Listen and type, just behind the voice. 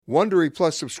Wondery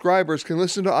Plus subscribers can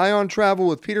listen to Ion Travel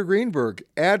with Peter Greenberg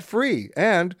ad-free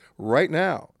and right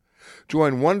now.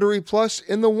 Join Wondery Plus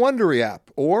in the Wondery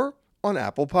app or on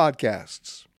Apple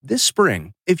Podcasts. This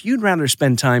spring, if you'd rather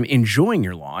spend time enjoying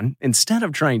your lawn instead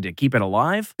of trying to keep it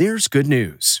alive, there's good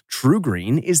news.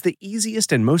 TruGreen is the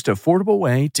easiest and most affordable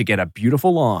way to get a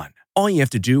beautiful lawn. All you have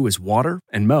to do is water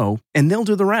and mow, and they'll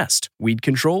do the rest. Weed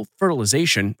control,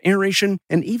 fertilization, aeration,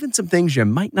 and even some things you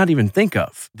might not even think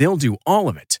of. They'll do all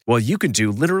of it, while you can do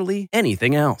literally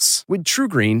anything else. With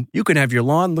TruGreen, you can have your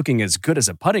lawn looking as good as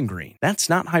a putting green. That's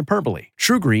not hyperbole.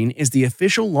 TruGreen is the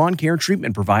official lawn care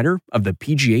treatment provider of the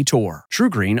PGA Tour.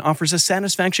 TruGreen offers a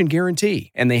satisfaction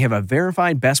guarantee, and they have a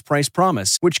verified best price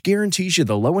promise, which guarantees you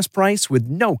the lowest price with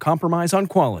no compromise on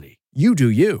quality. You do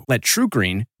you. Let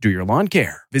TruGreen do your lawn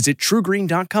care. Visit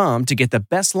TruGreen.com to get the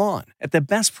best lawn at the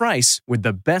best price with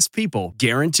the best people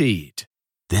guaranteed.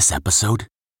 This episode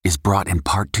is brought in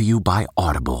part to you by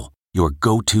Audible, your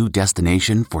go-to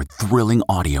destination for thrilling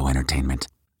audio entertainment.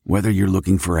 Whether you're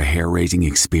looking for a hair-raising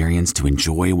experience to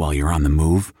enjoy while you're on the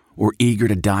move or eager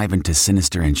to dive into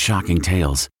sinister and shocking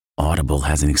tales, Audible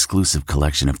has an exclusive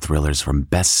collection of thrillers from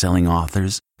best-selling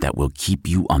authors that will keep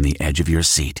you on the edge of your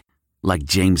seat. Like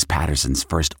James Patterson's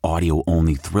first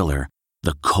audio-only thriller,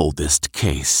 The Coldest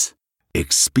Case.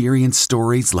 Experience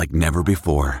stories like never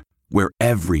before, where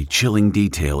every chilling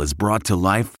detail is brought to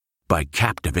life by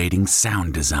captivating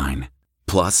sound design.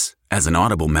 Plus, as an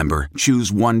Audible member,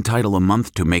 choose one title a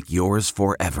month to make yours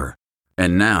forever.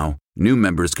 And now, new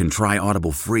members can try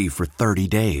Audible free for 30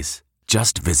 days.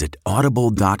 Just visit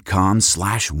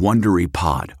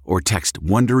audible.com/WonderyPod or text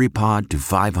WonderyPod to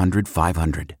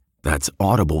 500-500. That's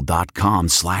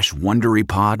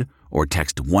audible.com/WonderyPod or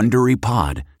text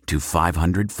WonderyPod to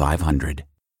 500-500.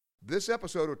 This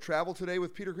episode of Travel Today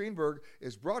with Peter Greenberg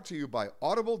is brought to you by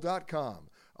Audible.com,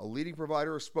 a leading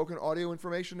provider of spoken audio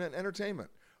information and entertainment.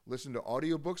 Listen to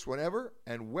audiobooks whenever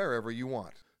and wherever you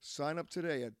want. Sign up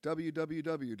today at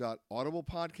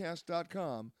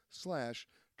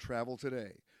www.audiblepodcast.com/travel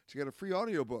today to get a free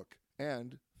audiobook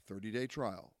and 30-day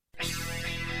trial.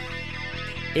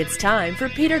 It's time for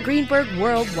Peter Greenberg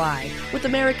Worldwide with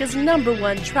America's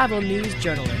 #1 travel news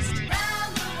journalist.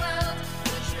 Around the world,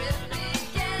 the trip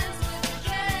begins with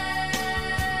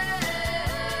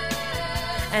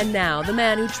care. And now, the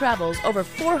man who travels over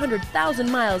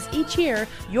 400,000 miles each year,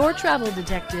 your travel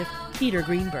detective, Peter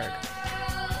Greenberg.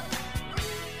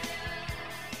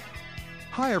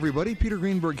 Hi, everybody. Peter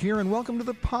Greenberg here, and welcome to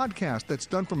the podcast that's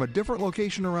done from a different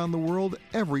location around the world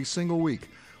every single week.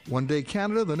 One day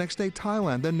Canada, the next day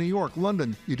Thailand, then New York,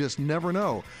 London. You just never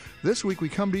know. This week we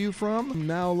come to you from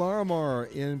now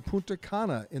Larimar in Punta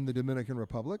Cana in the Dominican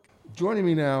Republic. Joining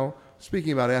me now,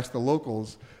 speaking about Ask the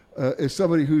Locals, is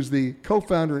somebody who's the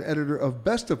co-founder and editor of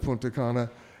Best of Punta Cana,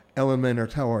 Ellen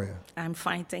Maynard. How are you? I'm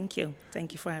fine, thank you.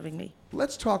 Thank you for having me.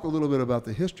 Let's talk a little bit about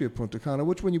the history of Punta Cana,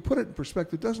 which when you put it in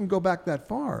perspective doesn't go back that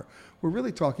far. We're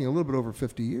really talking a little bit over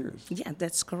 50 years. Yeah,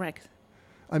 that's correct.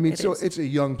 I mean, it's a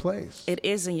young place. It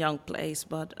is a young place,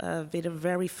 but with a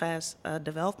very fast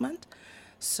development.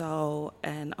 So,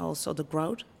 and also the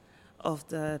growth of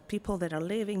the people that are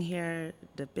living here,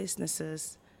 the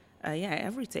businesses,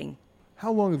 everything.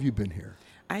 How long have you been here?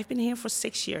 I've been here for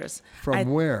 6 years.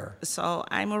 From where? So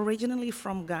I'm originally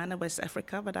from Ghana, West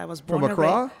Africa, but I was born From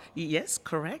Accra? Yes,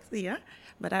 correct, yeah.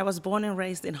 But I was born and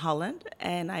raised in Holland,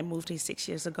 and I moved here 6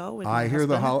 years ago with my I hear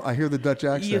the Dutch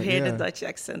accent. You hear the Dutch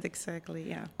accent, exactly,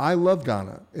 yeah. I love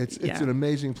Ghana. It's an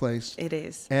amazing place. It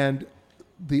is. And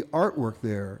the artwork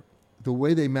there, the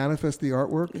way they manifest the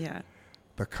artwork,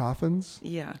 the coffins.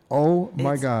 Yeah. Oh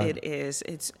my God. It is.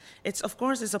 It's of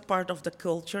course it's a part of the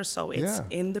culture, so it's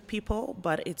in the people,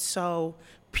 but it's so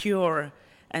pure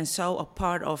and so a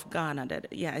part of Ghana that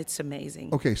it's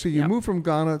amazing. Okay, so you moved from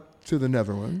Ghana to the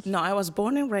Netherlands. No, I was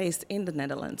born and raised in the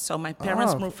Netherlands. So my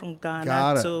parents moved from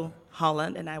Ghana to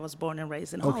Holland, and I was born and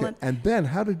raised in Holland. And then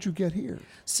how did you get here?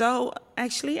 So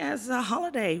actually, as a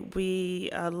holiday, we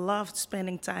loved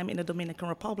spending time in the Dominican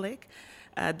Republic,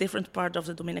 a different part of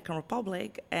the Dominican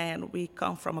Republic, and we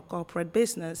come from a corporate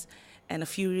business. And a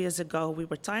few years ago, we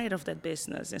were tired of that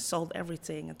business and sold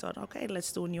everything and thought, okay,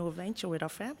 let's do a new adventure with our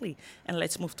family and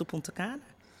let's move to Punta Cana.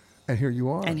 And here you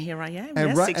are. And here I am,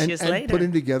 and 6 years later. And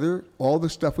putting together all the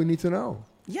stuff we need to know.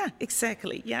 Yeah,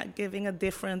 exactly. Yeah, giving a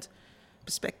different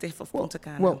perspective of Punta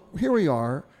Cana. Well, here we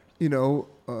are,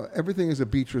 everything is a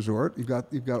beach resort. You've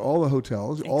got all the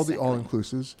hotels, all the Exactly.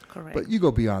 all-inclusives. Correct. But you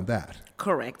go beyond that.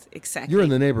 Correct, exactly. You're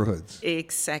in the neighborhoods.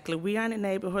 Exactly. We are in the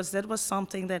neighborhoods. That was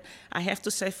something that I have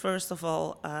to say, first of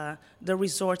all, the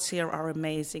resorts here are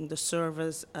amazing, the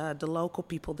service, the local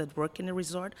people that work in the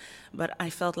resort. But I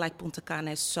felt like Punta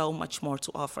Cana has so much more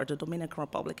to offer. The Dominican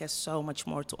Republic has so much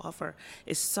more to offer.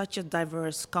 It's such a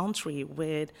diverse country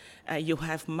with, you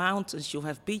have mountains, you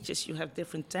have beaches, you have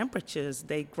different temperatures.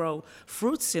 They grow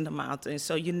fruits in the mountains.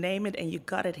 So you name it and you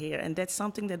got it here. And that's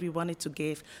something that we wanted to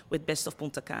give with Best of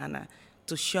Punta Cana,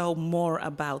 to show more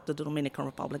about the Dominican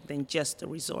Republic than just the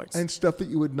resorts. And stuff that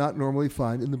you would not normally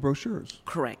find in the brochures.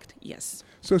 Correct, yes.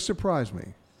 So surprise me.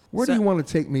 Where do So- you want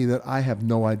to take me that I have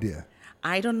no idea?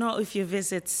 I don't know if you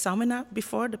visit Samana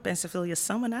before, the Pennsylvania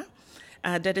Samana.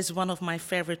 That is one of my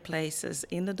favorite places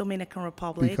in the Dominican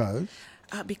Republic.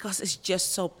 Because it's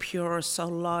just so pure, so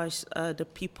lush. The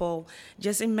people,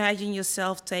 just imagine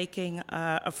yourself taking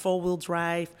a four-wheel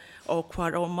drive or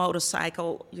quad or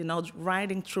motorcycle,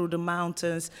 riding through the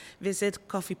mountains, visit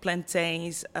coffee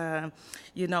plantains,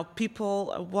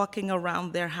 people walking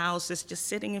around their houses, just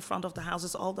sitting in front of the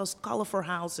houses, all those colorful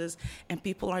houses, and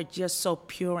people are just so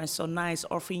pure and so nice,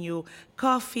 offering you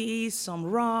coffee, some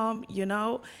rum,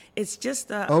 It's just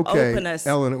the Okay, openness.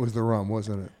 Ellen, it was the rum,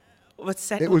 wasn't it? What's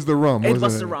that? It was the rum, It wasn't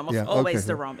was it? the rum. Yeah, Always okay.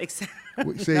 the rum.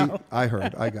 Exactly. See, No. I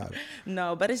heard. I got it.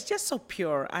 No, but it's just so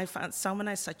pure. I found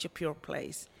Samana is such a pure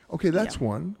place. Okay, that's Yeah.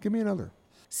 one. Give me another.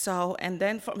 So, and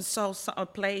then so a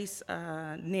place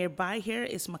nearby here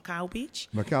is Macau Beach.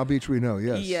 Macau Beach, we know,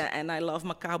 yes. Yeah, and I love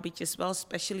Macau Beach as well,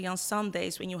 especially on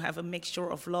Sundays when you have a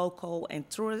mixture of local and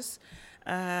tourists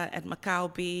at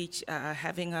Macau Beach,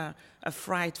 having a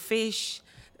fried fish,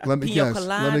 a Let me pina guess.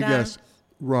 colada. Let me guess.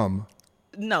 Rum.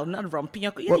 No, not rum.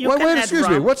 Pina, Wait, you can add excuse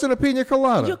rum. me. What's in a pina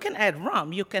colada? You can add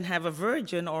rum. You can have a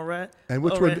virgin or a. and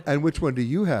which or one? And which one do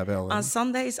you have, Ellen? On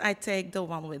Sundays, I take the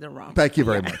one with the rum. Thank you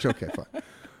very much. Okay, fine.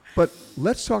 But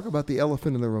let's talk about the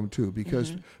elephant in the room too,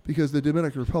 because the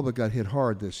Dominican Republic got hit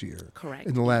hard this year. Correct.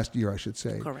 In the last year, I should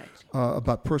say. Correct.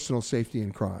 About personal safety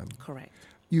and crime. Correct.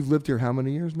 You've lived here how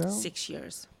many years now? 6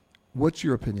 years. What's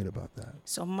your opinion about that?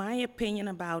 So my opinion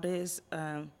about it is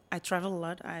I travel a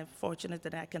lot. I'm fortunate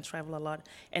that I can travel a lot.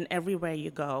 And everywhere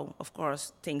you go, of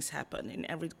course, things happen in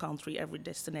every country, every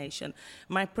destination.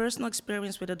 My personal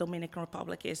experience with the Dominican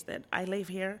Republic is that I live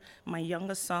here. My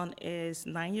youngest son is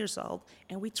 9 years old,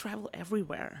 and we travel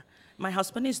everywhere. My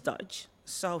husband is Dutch,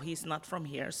 so he's not from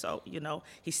here. So,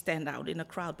 he stand out in a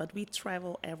crowd. But we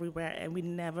travel everywhere, and we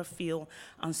never feel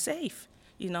unsafe.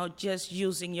 Just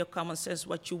using your common sense,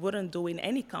 what you wouldn't do in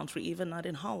any country, even not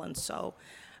in Holland. So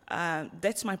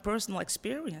that's my personal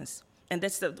experience. And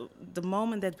that's the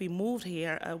moment that we moved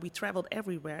here, we traveled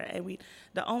everywhere. And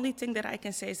the only thing that I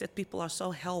can say is that people are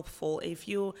so helpful. If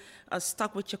you are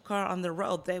stuck with your car on the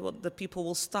road, the people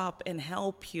will stop and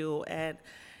help you. And,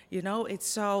 it's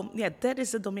so, that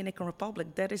is the Dominican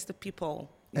Republic. That is the people.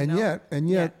 And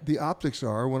yet, the optics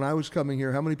are, when I was coming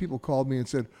here, how many people called me and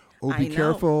said, oh, be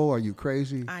careful, are you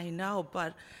crazy? I know,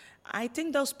 but I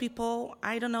think those people,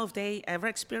 I don't know if they ever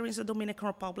experienced the Dominican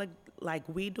Republic like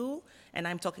we do, and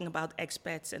I'm talking about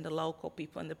expats and the local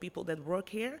people and the people that work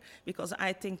here, because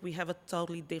I think we have a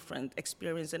totally different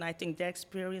experience, and I think their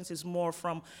experience is more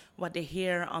from what they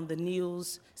hear on the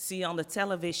news, see on the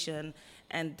television,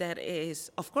 and that is,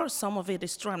 of course, some of it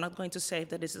is true. I'm not going to say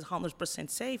that this is 100%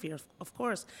 safe here. Of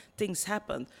course, things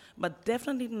happen, but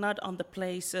definitely not on the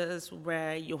places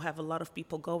where you have a lot of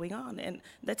people going on, and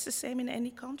that's the same in any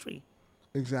country.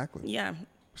 Exactly. Yeah,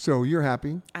 So you're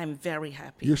happy. I'm very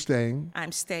happy. You're staying.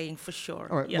 I'm staying for sure.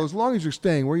 All right. Yeah. Well, as long as you're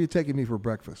staying, where are you taking me for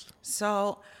breakfast?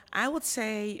 So I would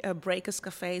say Breakers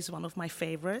Cafe is one of my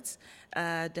favorites.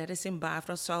 That is in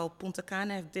Bavaro. So Punta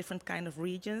Cana have different kind of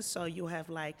regions. So you have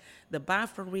like the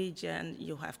Bavaro region,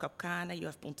 you have Cap Cana, you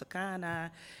have Punta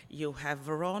Cana, you have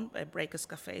Veron. Breakers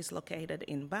Cafe is located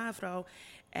in Bavaro.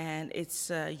 And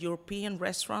it's a European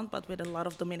restaurant, but with a lot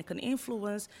of Dominican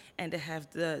influence. And they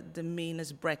have the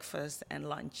meanest breakfast and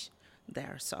lunch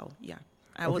there. So, yeah,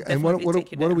 I would And definitely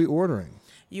take you what there. are we ordering?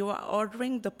 You are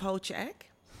ordering the poached egg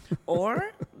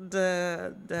or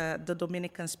the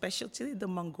Dominican specialty, the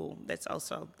mango. That's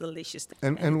also delicious.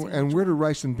 And where do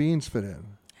rice and beans fit in?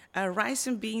 Rice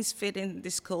and beans fit in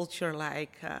this culture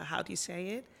like, how do you say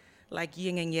it? Like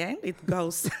yin and yang. It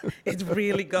goes, it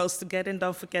really goes together. And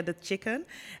don't forget the chicken.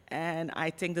 And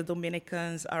I think the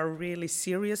Dominicans are really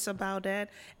serious about that.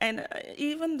 And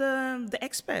even the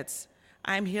expats.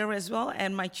 I'm here as well,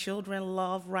 and my children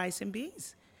love rice and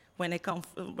beans. When they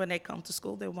come to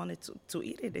school, they wanted to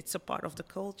eat it. It's a part of the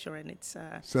culture, and it's.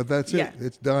 So that's yeah. it.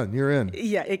 It's done. You're in.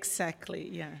 Yeah, exactly.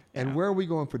 Yeah. And yeah. where are we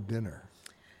going for dinner?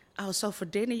 Oh, so for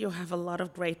dinner, you have a lot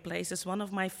of great places. One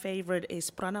of my favorite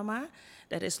is Pranama,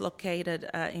 that is located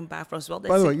in Bath Roswell.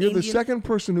 By the way, you're the second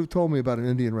person who told me about an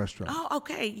Indian restaurant. Oh,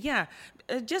 okay, yeah.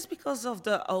 Just because of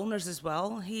the owners as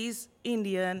well. He's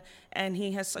Indian, and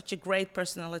he has such a great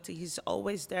personality. He's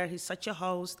always there. He's such a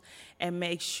host, and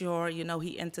makes sure,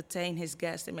 he entertain his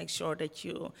guests and make sure that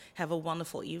you have a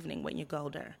wonderful evening when you go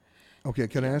there. Okay,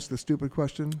 can I ask the stupid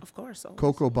question? Of course. Always.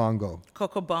 Coco Bongo.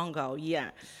 Coco Bongo, yeah.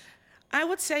 I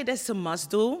would say that's a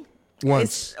must-do.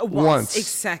 Once. Once.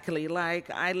 Exactly. Like,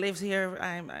 I lived here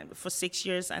for 6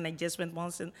 years, and I just went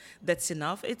once, and that's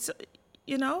enough. It's,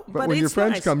 But when your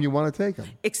friends nice. come, you want to take them.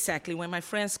 Exactly. When my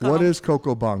friends come. What is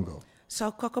Coco Bongo?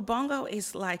 So Coco Bongo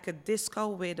is like a disco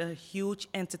with a huge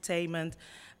entertainment,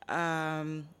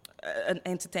 an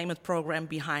entertainment program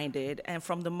behind it. And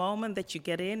from the moment that you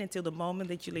get in until the moment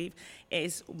that you leave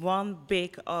is one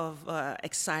big of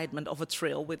excitement, of a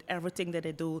thrill with everything that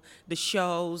they do. The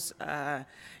shows,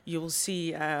 you will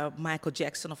see Michael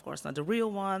Jackson, of course, not the real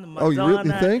one, Madonna. Oh,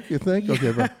 you think? You think? Yeah.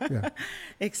 Okay, but, yeah.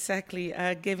 Exactly,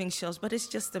 giving shows. But it's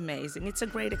just amazing. It's a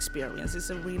great experience.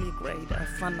 It's a really great,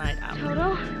 fun night out.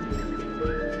 Toto, I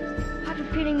have a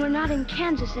feeling we're not in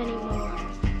Kansas anymore.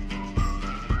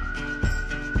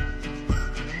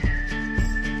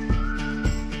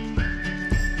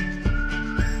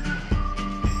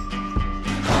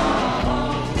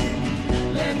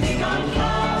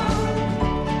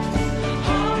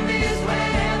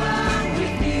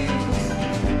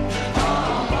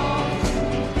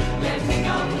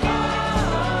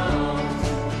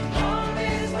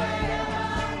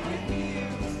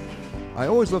 I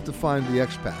always love to find the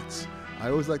expats. I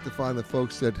always like to find the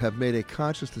folks that have made a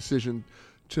conscious decision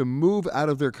to move out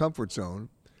of their comfort zone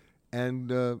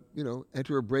and,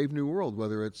 enter a brave new world,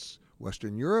 whether it's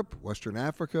Western Europe, Western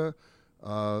Africa,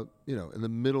 in the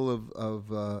middle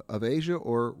of Asia,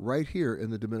 or right here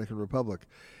in the Dominican Republic.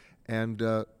 And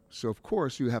so, of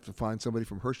course, you have to find somebody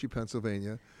from Hershey,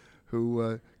 Pennsylvania,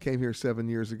 who came here 7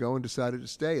 years ago and decided to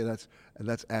stay. And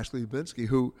that's Ashley Lubinsky,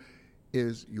 who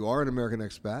is, you are an American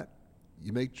expat,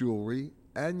 you make jewelry,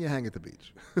 and you hang at the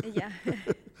beach. Yeah.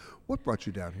 What brought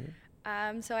you down here?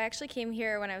 So I actually came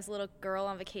here when I was a little girl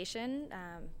on vacation,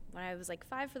 when I was like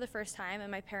 5 for the first time, and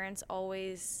my parents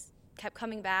always kept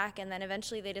coming back, and then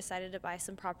eventually they decided to buy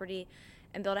some property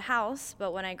and build a house.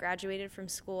 But when I graduated from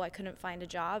school, I couldn't find a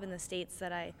job in the states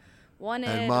that I wanted.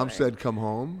 And Mom said, come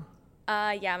home?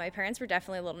 Yeah, my parents were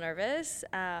definitely a little nervous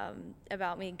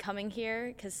about me coming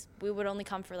here because we would only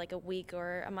come for like a week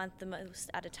or a month the most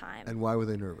at a time. And why were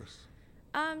they nervous?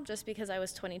 Just because I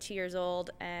was 22 years old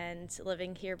and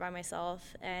living here by myself,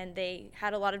 and they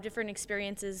had a lot of different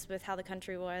experiences with how the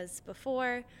country was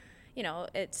before.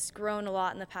 It's grown a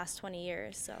lot in the past 20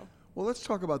 years, so. Well, let's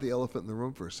talk about the elephant in the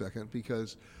room for a second,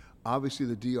 because obviously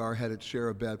the DR had its share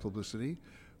of bad publicity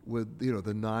with,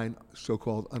 the 9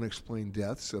 so-called unexplained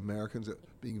deaths, Americans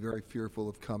being very fearful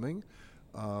of coming.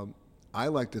 I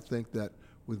like to think that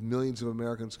with millions of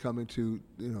Americans coming to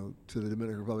the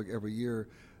Dominican Republic every year,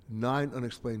 9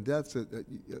 unexplained deaths,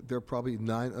 there are probably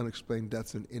 9 unexplained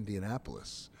deaths in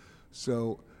Indianapolis.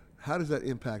 So how does that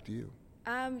impact you?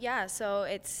 Yeah, so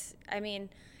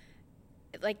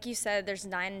like you said,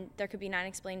 there could be 9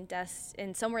 explained deaths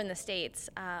somewhere in the States.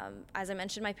 As I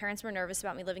mentioned, my parents were nervous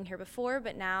about me living here before,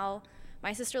 but now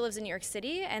my sister lives in New York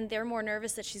City, and they're more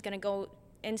nervous that she's going to go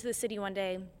into the city one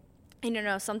day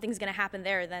and, something's going to happen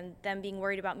there than them being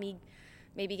worried about me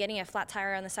maybe getting a flat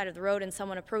tire on the side of the road and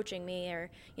someone approaching me, or,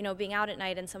 being out at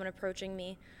night and someone approaching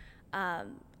me.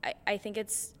 I think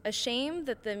it's a shame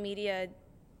that the media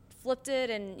flipped it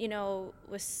and,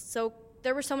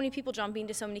 there were so many people jumping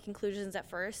to so many conclusions at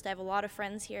first. I have a lot of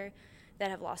friends here that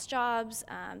have lost jobs.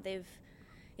 They're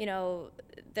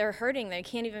hurting. They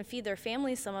can't even feed their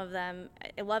families, some of them.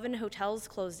 11 hotels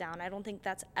closed down. I don't think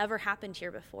that's ever happened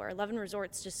here before. 11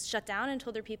 resorts just shut down and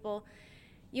told their people,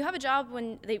 you have a job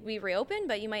when we reopen,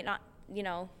 but you might not, you're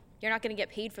not going to get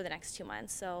paid for the next 2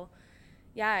 months. So,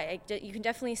 yeah, you can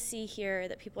definitely see here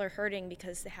that people are hurting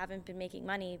because they haven't been making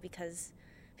money, because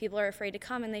people are afraid to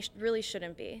come, and they really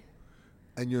shouldn't be.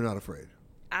 And you're not afraid?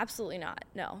 Absolutely not,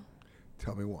 no.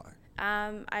 Tell me why.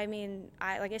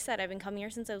 Like I said, I've been coming here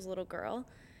since I was a little girl.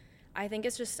 I think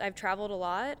it's just I've traveled a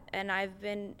lot, and I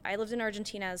lived in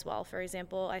Argentina as well, for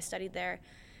example. I studied there,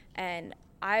 and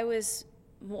I was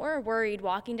more worried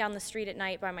walking down the street at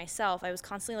night by myself. I was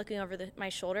constantly looking over my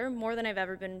shoulder, more than I've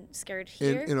ever been scared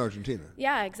here. In Argentina?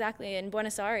 Yeah, exactly, in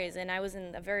Buenos Aires, and I was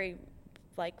in a very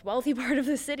wealthy part of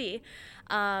the city.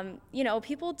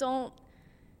 People don't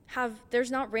there's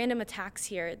not random attacks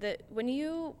here. When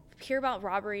you hear about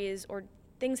robberies or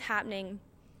things happening,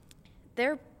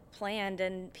 they're planned,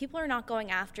 and people are not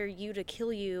going after you to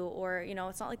kill you, or, you know,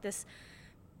 it's not like this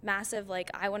massive,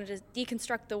 like, I wanted to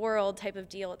deconstruct the world type of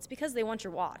deal. It's because they want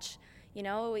your watch. You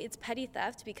know, it's petty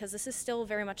theft because this is still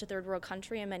very much a third world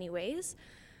country in many ways.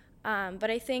 But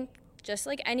I think just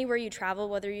like anywhere you travel,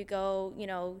 whether you go, you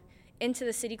know, into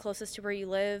the city closest to where you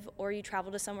live or you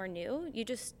travel to somewhere new, you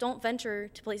just don't venture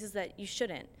to places that you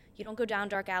shouldn't. You don't go down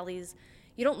dark alleys.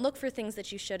 You don't look for things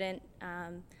that you shouldn't.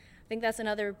 I think that's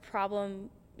another problem,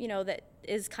 you know, that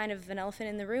is kind of an elephant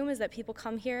in the room, is that people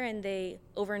come here and they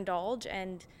overindulge,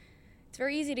 and it's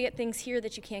very easy to get things here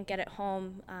that you can't get at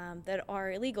home that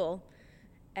are illegal.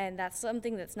 And that's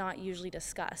something that's not usually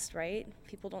discussed, right?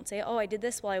 People don't say, oh, I did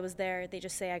this while I was there. They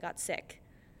just say I got sick.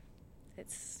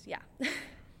 It's, yeah.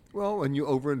 Well, when you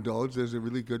overindulge, there's a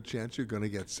really good chance you're going to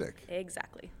get sick.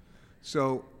 Exactly.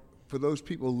 So for those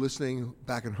people listening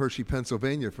back in Hershey,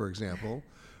 Pennsylvania, for example,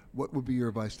 what would be your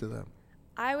advice to them?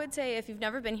 I would say if you've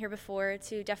never been here before,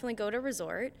 to definitely go to a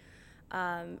resort.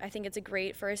 I think it's a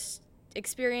great first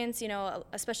experience, you know,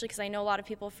 especially because I know a lot of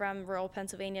people from rural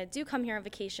Pennsylvania do come here on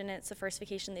vacation, and it's the first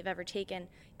vacation they've ever taken.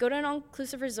 Go to an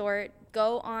all-inclusive resort,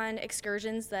 go on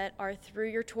excursions that are through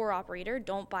your tour operator.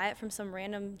 Don't buy it from some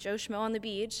random Joe Schmo on the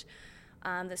beach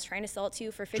that's trying to sell it to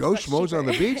you for $50 Joe Schmo's cheaper. on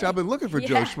the beach? I've been looking for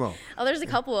Joe Schmo. Oh, there's a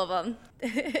couple of them.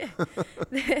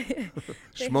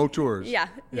 Schmo tours. Yeah.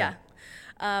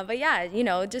 But yeah, you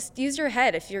know, just use your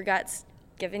head. If your gut's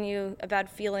giving you a bad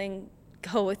feeling,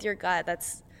 go with your gut.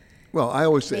 That's Well, I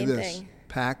always say main this, thing.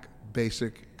 pack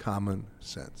basic common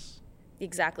sense.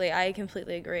 Exactly. I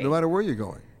completely agree. No matter where you're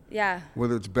going, Yeah.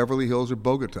 whether it's Beverly Hills or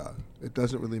Bogota, it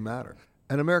doesn't really matter.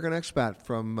 An American expat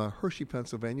from Hershey,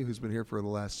 Pennsylvania, who's been here for the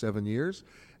last 7 years,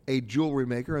 a jewelry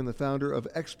maker and the founder of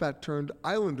Expat Turned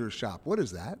Islander Shop. What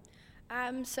is that?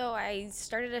 So I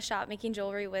started a shop making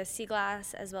jewelry with sea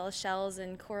glass as well as shells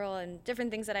and coral and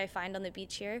different things that I find on the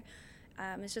beach here.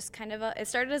 It's just kind of it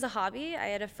started as a hobby. I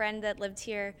had a friend that lived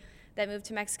here that moved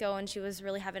to Mexico, and she was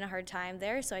really having a hard time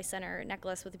there, so I sent her a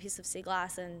necklace with a piece of sea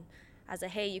glass, and as a,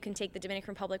 hey, you can take the Dominican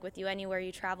Republic with you anywhere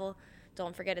you travel.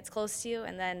 Don't forget it's close to you.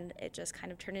 And then it just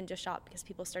kind of turned into a shop because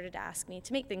people started to ask me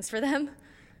to make things for them.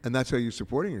 And that's how you're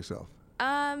supporting yourself.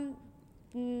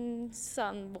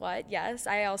 Somewhat, yes.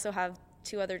 I also have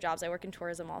 2 other jobs. I work in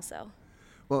tourism also.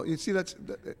 Well, you see,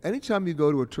 anytime you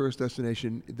go to a tourist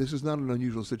destination, this is not an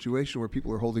unusual situation where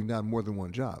people are holding down more than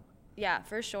one job. Yeah,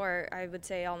 for sure. I would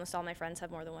say almost all my friends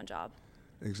have more than one job.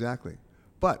 Exactly.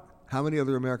 But how many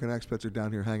other American expats are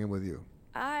down here hanging with you?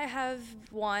 I have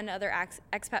one other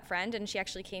expat friend, and she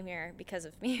actually came here because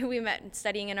of me. We met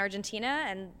studying in Argentina,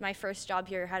 and my first job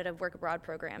here had a work abroad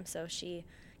program. So she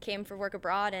came for work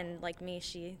abroad, and like me,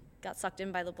 she got sucked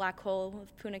in by the black hole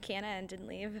of Punta Cana and didn't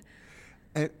leave.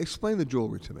 And explain the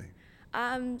jewelry to me.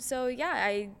 So yeah,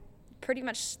 I pretty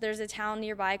much, there's a town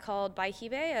nearby called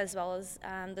Baijibe, as well as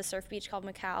the surf beach called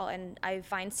Macau, and I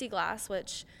find sea glass,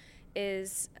 which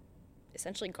is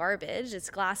essentially garbage. It's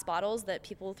glass bottles that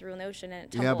people threw in the ocean and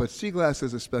it tumbled. Yeah, but sea glass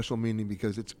has a special meaning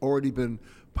because it's already been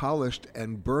polished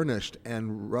and burnished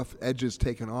and rough edges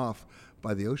taken off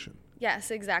by the ocean.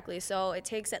 Yes, exactly. So it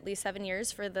takes at least 7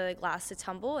 years for the glass to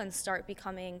tumble and start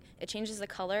becoming, it changes the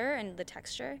color and the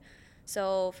texture.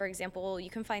 So, for example, you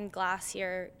can find glass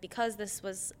here because this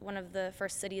was one of the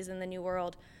first cities in the New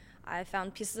World. I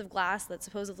found pieces of glass that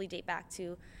supposedly date back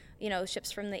to, you know,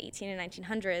 ships from the 18 and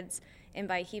 1900s in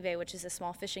Baijibe, which is a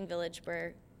small fishing village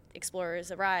where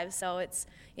explorers arrive. So it's,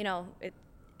 you know,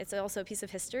 it's also a piece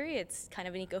of history. It's kind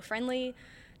of an eco-friendly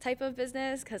type of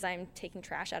business because I'm taking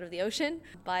trash out of the ocean,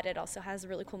 but it also has a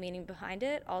really cool meaning behind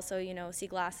it. Also, you know, sea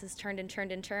glass is turned and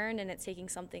turned and turned, and it's taking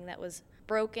something that was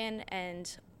broken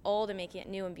and old and making it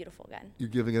new and beautiful again. You're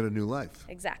giving it a new life.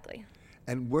 Exactly.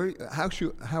 And how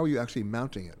are you actually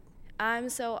mounting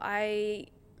it? So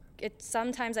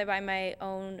sometimes I buy my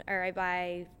own, or I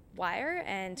buy wire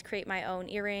and create my own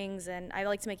earrings, and I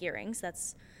like to make earrings.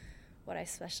 That's what I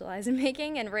specialize in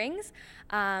making, and rings.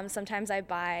 Sometimes I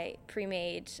buy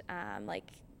pre-made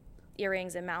like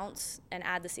earrings and mounts and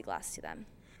add the sea glass to them.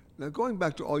 Now, going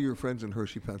back to all your friends in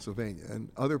Hershey, Pennsylvania, and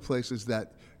other places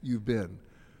that you've been,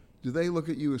 do they look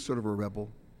at you as sort of a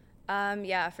rebel?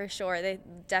 Yeah, for sure. They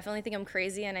definitely think I'm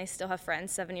crazy, and I still have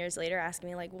friends 7 years later asking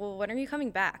me, like, well, when are you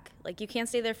coming back? Like, you can't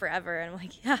stay there forever. And I'm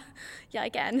like, yeah, I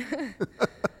can.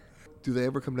 Do they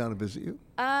ever come down and visit you?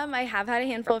 I have had a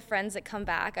handful of friends that come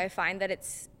back. I find that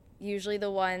it's usually the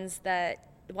ones that,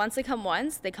 once they come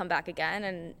once, they come back again.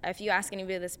 And if you ask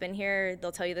anybody that's been here,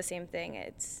 they'll tell you the same thing.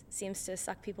 It seems to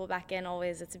suck people back in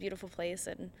always. It's a beautiful place,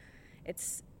 and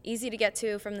it's easy to get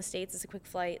to from the States. It's a quick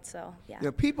flight, so yeah.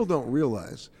 Yeah, people don't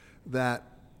realize that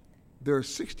there are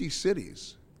 60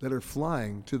 cities that are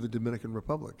flying to the Dominican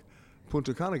Republic.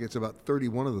 Punta Cana gets about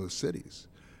 31 of those cities.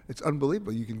 It's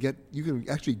unbelievable. You can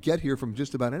actually get here from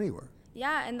just about anywhere.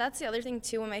 Yeah, and that's the other thing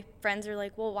too. When my friends are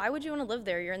like, "Well, why would you want to live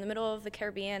there? You're in the middle of the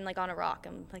Caribbean, like on a rock."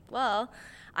 I'm like, "Well,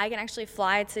 I can actually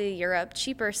fly to Europe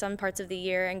cheaper some parts of the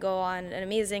year and go on an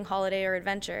amazing holiday or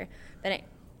adventure than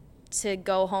to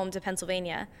go home to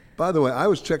Pennsylvania." By the way, I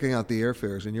was checking out the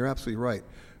airfares, and you're absolutely right.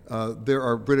 There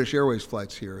are British Airways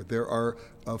flights here. There are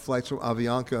flights from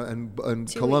Avianca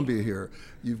and Columbia here.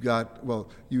 You've got, well,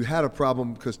 you had a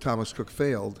problem because Thomas Cook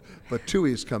failed, but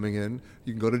TUI is coming in.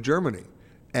 You can go to Germany.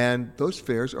 And those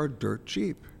fares are dirt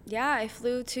cheap. Yeah, I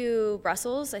flew to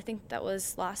Brussels. I think that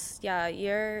was about a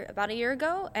year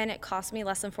ago, and it cost me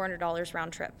less than $400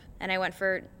 round trip. And I went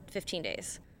for 15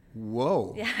 days.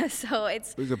 Whoa. Yeah, so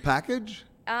it's... It was a package?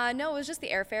 No, it was just the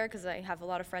airfare because I have a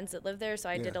lot of friends that live there, so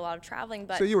I did a lot of traveling.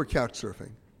 But so you were couch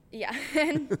surfing? Yeah,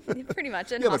 and pretty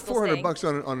much. And yeah, but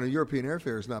 $400 on a European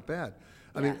airfare is not bad.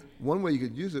 I mean, one way you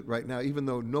could use it right now, even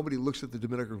though nobody looks at the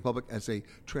Dominican Republic as a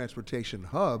transportation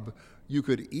hub, you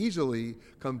could easily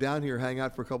come down here, hang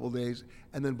out for a couple of days,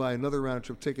 and then buy another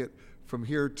round-trip ticket from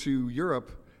here to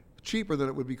Europe, cheaper than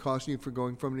it would be costing you for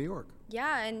going from New York.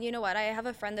 Yeah, and you know what? I have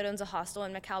a friend that owns a hostel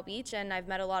in Macau Beach, and I've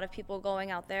met a lot of people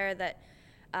going out there that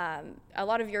a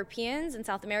lot of Europeans and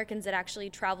South Americans that actually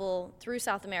travel through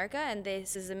South America, and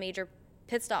this is a major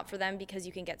pit stop for them because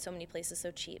you can get so many places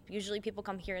so cheap. Usually people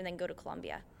come here and then go to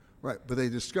Colombia. Right, but they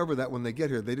discover that when they get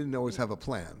here, they didn't always have a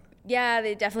plan. Yeah,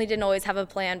 they definitely didn't always have a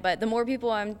plan, but the more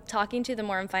people I'm talking to, the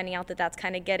more I'm finding out that that's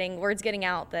kind of word's getting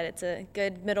out, that it's a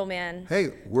good middleman.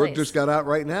 Hey, word place. just got out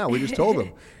right now. We just told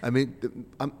them. I mean,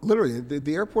 literally,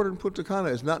 the airport in Punta Cana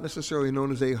is not necessarily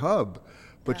known as a hub,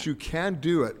 but you can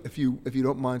do it if you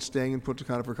don't mind staying in Punta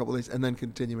Cana for a couple of days and then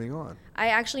continuing on. I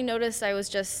actually noticed I was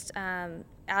just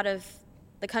out of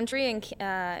the country in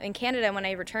Canada. When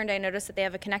I returned, I noticed that they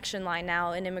have a connection line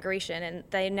now in immigration, and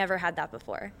they never had that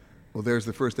before. Well, there's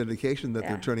the first indication that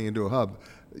they're turning into a hub.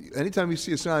 Anytime you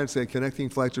see a sign say connecting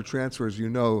flights or transfers, you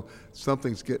know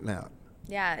something's getting out.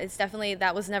 Yeah, it's definitely,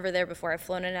 that was never there before. I've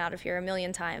flown in and out of here a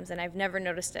million times, and I've never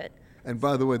noticed it. And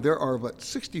by the way, there are about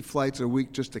 60 flights a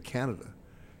week just to Canada.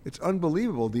 It's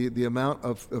unbelievable, the amount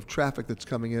of traffic that's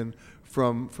coming in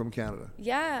from Canada.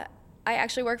 Yeah, I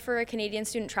actually work for a Canadian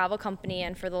student travel company,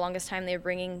 and for the longest time they were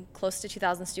bringing close to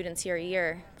 2,000 students here a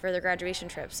year for their graduation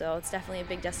trip, so it's definitely a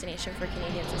big destination for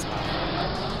Canadians as well.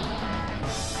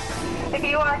 If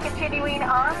you are continuing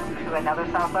on to another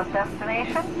Southwest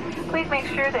destination, please make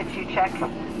sure that you check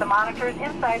the monitors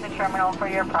inside the terminal for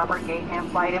your proper gate and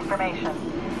flight information.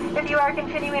 If you are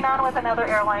continuing on with another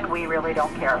airline, we really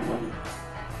don't care.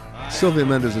 Sylvia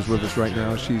Mendez is with us right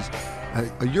now. She's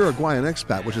a Uruguayan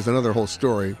expat, which is another whole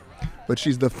story. But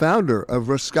she's the founder of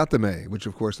Rescátame, which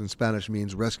of course in Spanish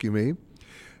means rescue me.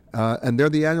 And they're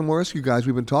the animal rescue guys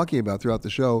we've been talking about throughout the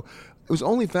show. It was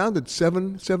only founded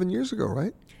seven years ago,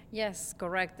 right? Yes,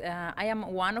 correct. I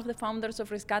am one of the founders of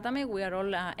Rescátame. We are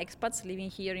all expats living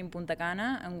here in Punta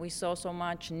Cana, and we saw so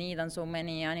much need and so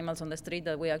many animals on the street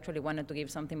that we actually wanted to give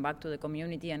something back to the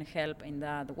community and help in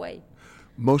that way.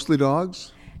 Mostly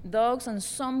dogs? Dogs and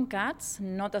some cats,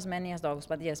 not as many as dogs,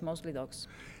 but yes, mostly dogs.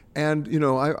 And, you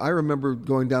know, I remember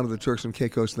going down to the Turks and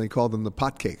Caicos, and they called them the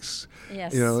potcakes.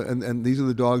 Yes. You know, and these are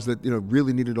the dogs that, you know,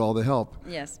 really needed all the help.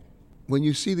 Yes. When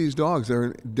you see these dogs,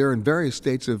 they're in various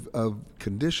states of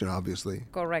condition, obviously.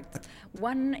 Correct.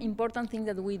 One important thing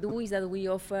that we do is that we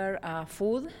offer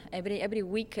food every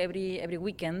week, every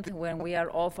weekend when we are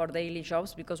off our daily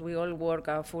jobs, because we all work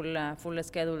full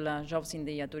schedule jobs in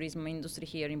the tourism industry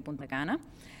here in Punta Cana.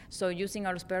 So using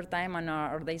our spare time and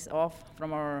our days off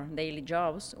from our daily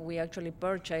jobs, we actually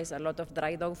purchase a lot of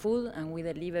dry dog food, and we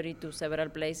deliver it to several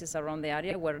places around the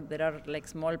area where there are like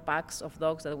small packs of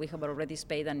dogs that we have already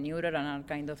spayed and neutered and are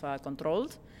kind of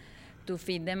controlled to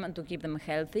feed them and to keep them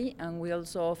healthy. And we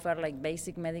also offer like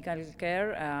basic medical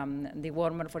care,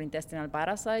 dewormer for intestinal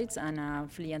parasites,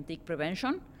 and flea and tick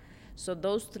prevention. So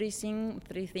those three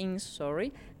things,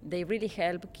 they really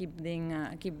help keep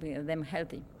them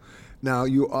healthy. Now,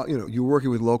 you're working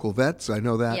with local vets, I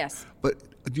know that. Yes. But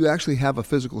do you actually have a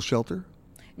physical shelter?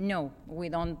 No, we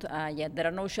don't yet. There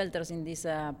are no shelters in this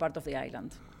part of the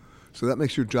island. So that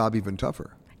makes your job even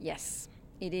tougher. Yes,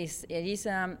 it is.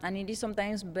 And it is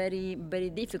sometimes very, very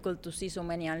difficult to see so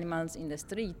many animals in the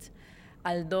street.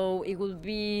 Although it would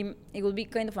be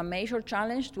kind of a major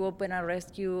challenge to open a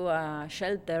rescue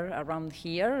shelter around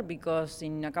here, because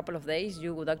in a couple of days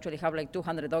you would actually have like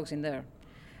 200 dogs in there.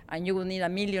 And you would need a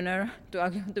millionaire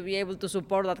to be able to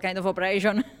support that kind of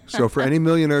operation. So for any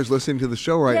millionaires listening to the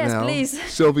show right now, please.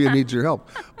 Sylvia needs your help.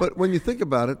 But when you think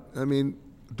about it, I mean,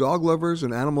 dog lovers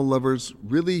and animal lovers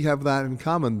really have that in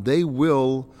common. They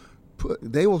will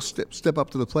they will step up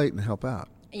to the plate and help out.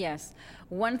 Yes.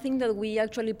 One thing that we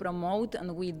actually promote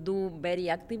and we do very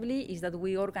actively is that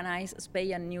we organize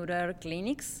spay and neuter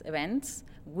clinics, events,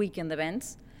 weekend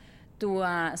events, to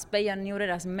spay and neuter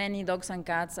as many dogs and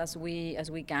cats as we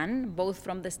can, both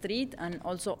from the street and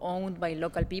also owned by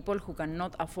local people who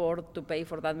cannot afford to pay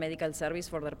for that medical service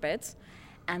for their pets.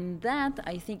 And that,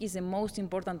 I think, is the most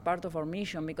important part of our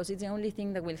mission, because it's the only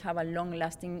thing that will have a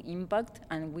long-lasting impact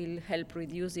and will help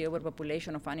reduce the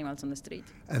overpopulation of animals on the street.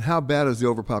 And how bad is the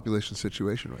overpopulation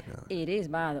situation right now? It is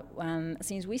bad.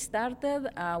 Since we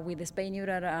started with the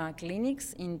spay-neuter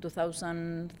clinics in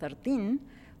 2013,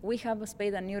 we have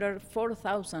spayed and neutered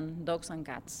 4,000 dogs and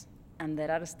cats, and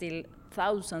there are still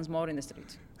thousands more in the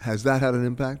streets. Has that had an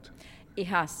impact? It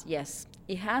has, yes.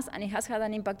 It has, and it has had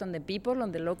an impact on the people,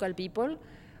 on the local people.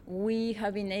 We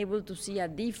have been able to see a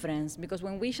difference, because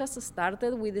when we just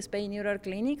started with the spay-neuter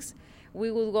clinics, we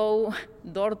would go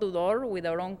door to door with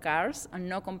our own cars and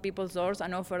knock on people's doors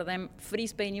and offer them free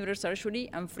spay-neuter surgery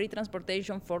and free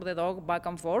transportation for the dog back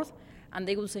and forth, and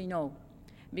they would say no,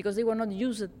 because they were not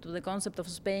used to the concept of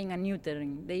spaying and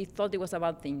neutering. They thought it was a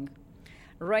bad thing.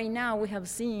 Right now, we have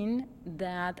seen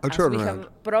that as we have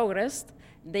progressed,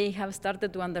 they have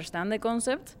started to understand the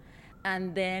concept,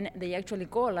 and then they actually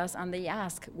call us and they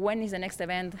ask, when is the next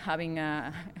event having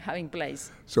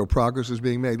place? So progress is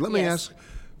being made. Let me ask,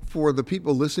 for the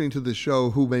people listening to the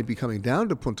show who may be coming down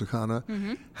to Punta Cana,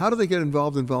 how do they get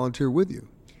involved and volunteer with you?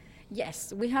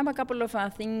 Yes, we have a couple of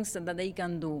things that they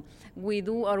can do. We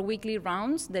do our weekly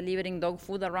rounds, delivering dog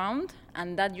food around,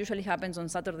 and that usually happens on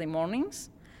Saturday mornings.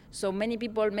 So many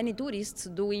people, many tourists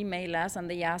do email us and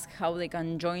they ask how they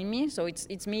can join me. So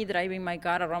it's me driving my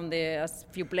car around a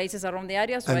few places around the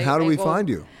area. So and how do we find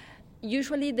you?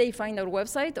 Usually they find our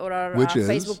website or our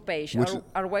Facebook page.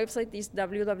 Our website is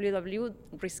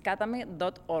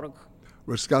www.rescatame.org.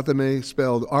 Rescatame,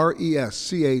 spelled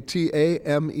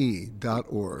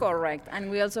RESCATAME.org. Correct.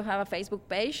 And we also have a Facebook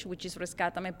page, which is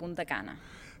Rescatame Punta Cana.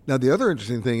 Now, the other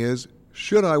interesting thing is,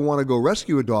 should I want to go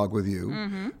rescue a dog with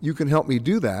you, you can help me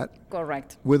do that.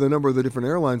 Correct. With a number of the different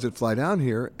airlines that fly down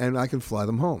here, and I can fly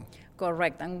them home.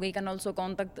 Correct. And we can also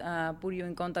put you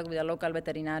in contact with a local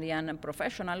veterinarian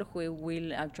professional who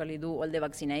will actually do all the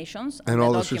vaccinations. And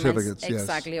all the certificates, yes.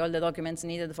 Exactly, all the documents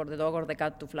needed for the dog or the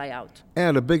cat to fly out.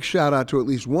 And a big shout out to at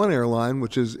least one airline,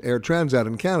 which is Air Transat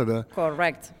in Canada.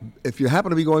 Correct. If you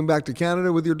happen to be going back to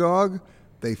Canada with your dog,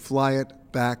 they fly it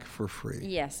back for free.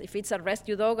 Yes, if it's a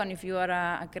rescue dog and if you are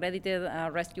an accredited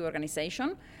rescue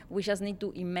organization, we just need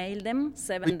to email them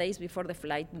 7 days before the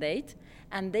flight date,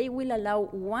 and they will allow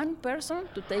one person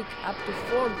to take up to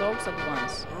 4 dogs at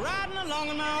once. Riding along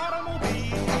in my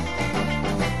automobile,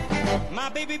 my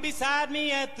baby beside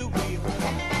me at the wheel,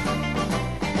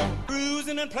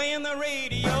 cruising and playing the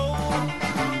radio,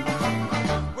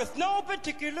 with no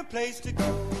particular place to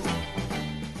go.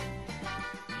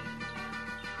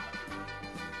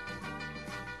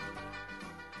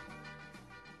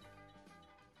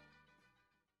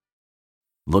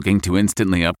 Looking to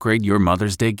instantly upgrade your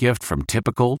Mother's Day gift from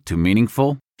typical to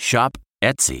meaningful? Shop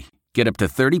Etsy. Get up to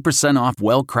 30% off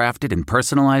well-crafted and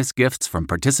personalized gifts from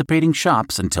participating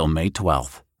shops until May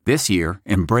 12th. This year,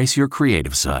 embrace your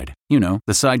creative side. You know,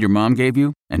 the side your mom gave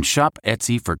you. And shop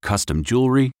Etsy for custom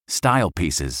jewelry, style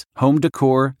pieces, home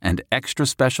decor, and extra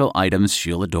special items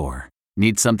she'll adore.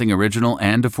 Need something original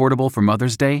and affordable for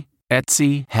Mother's Day?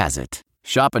 Etsy has it.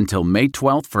 Shop until May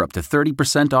 12th for up to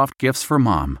 30% off gifts for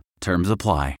mom. Terms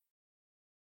apply.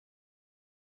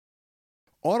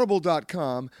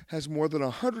 Audible.com has more than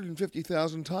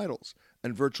 150,000 titles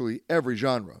and virtually every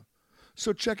genre.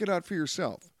 So check it out for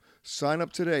yourself. Sign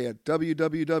up today at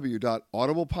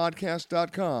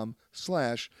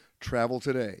www.audiblepodcast.com/travel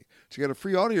today to get a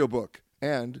free audiobook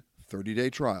and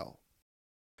 30-day trial.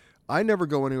 I never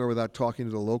go anywhere without talking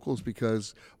to the locals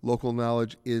because local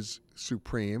knowledge is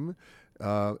supreme.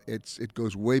 It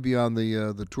goes way beyond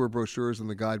the tour brochures and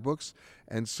the guidebooks.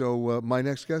 And so my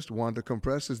next guest, Wanda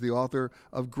Compress, is the author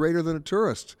of Greater Than a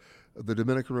Tourist, the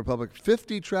Dominican Republic,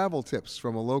 50 travel tips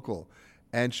from a local.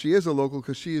 And she is a local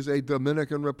because she is a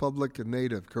Dominican Republic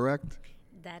native, correct?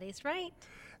 That is right.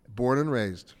 Born and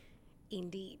raised.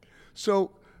 Indeed. So,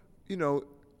 you know,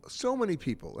 so many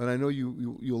people, and I know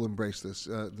you'll embrace this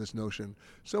notion,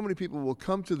 so many people will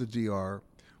come to the DR,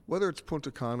 whether it's Punta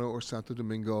Cana or Santo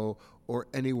Domingo or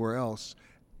anywhere else,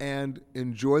 and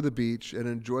enjoy the beach and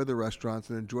enjoy the restaurants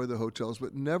and enjoy the hotels,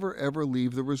 but never ever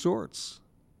leave the resorts.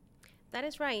 That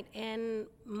is right. And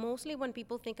mostly when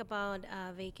people think about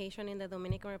vacation in the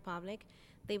Dominican Republic,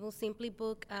 they will simply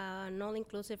book an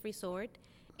all-inclusive resort.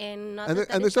 And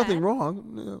there's nothing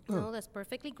wrong. No, that's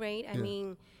perfectly great. I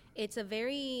mean, It's a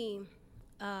very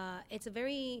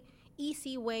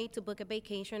easy way to book a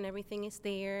vacation. Everything is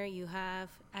there. You have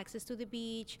access to the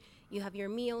beach. You have your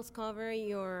meals covered.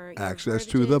 Your access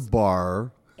to the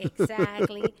bar.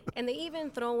 Exactly. And they even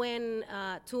throw in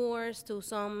tours to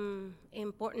some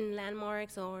important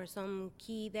landmarks or some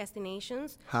key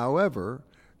destinations. However,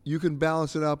 you can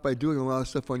balance it out by doing a lot of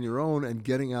stuff on your own and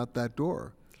getting out that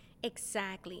door.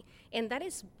 Exactly. And that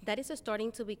is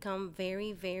starting to become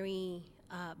very, very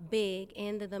big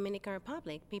in the Dominican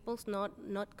Republic. People's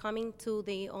not coming to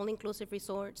the all-inclusive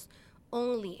resorts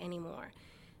only anymore.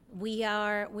 We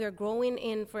are growing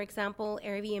in, for example,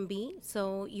 Airbnb.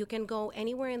 So you can go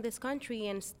anywhere in this country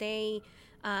and stay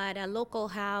at a local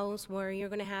house where you're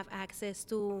going to have access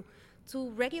to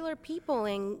regular people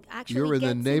and actually you're in get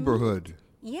the to neighborhood.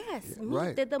 Yes, meet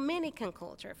right. the Dominican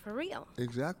culture, for real.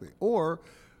 Exactly. Or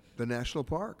the national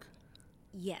park.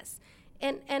 Yes.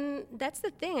 And that's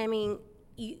the thing. I mean,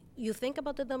 you think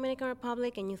about the Dominican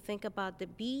Republic and you think about the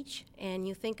beach and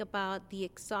you think about the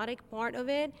exotic part of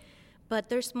it, but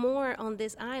there's more on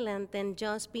this island than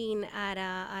just being at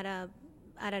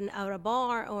a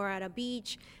bar or at a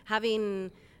beach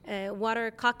having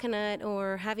water coconut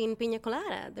or having pina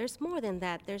colada. There's more than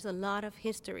that. There's a lot of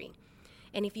history.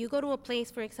 And if you go to a place,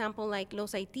 for example, like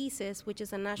Los Aitices, which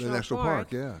is a national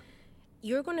park, yeah,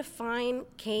 you're going to find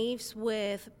caves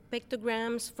with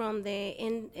pictograms from the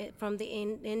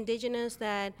indigenous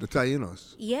that the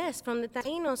Taínos. Yes, from the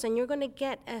Taínos, and you're going to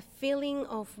get a feeling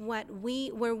of where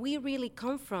we really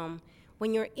come from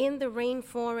when you're in the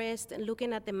rainforest and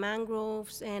looking at the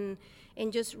mangroves and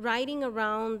just riding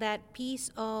around that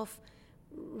piece of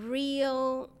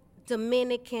real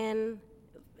Dominican.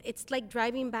 It's like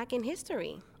driving back in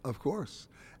history. Of course.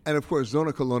 And of course,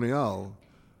 Zona Colonial,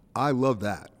 I love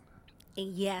that.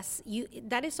 Yes,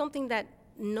 that is something that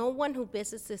no one who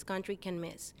visits this country can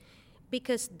miss,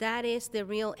 because that is the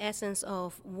real essence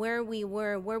of where we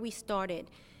were, where we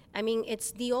started. I mean,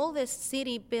 it's the oldest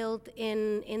city built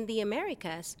in the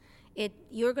Americas.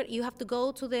 You have to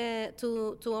go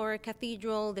to our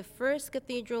cathedral, the first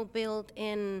cathedral built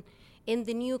in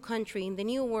the new country, in the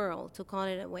new world, to call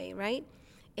it that way, right?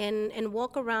 And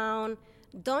walk around.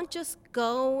 Don't just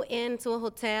go into a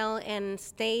hotel and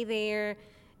stay there.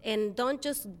 And don't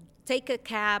just take a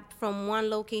cab from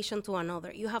one location to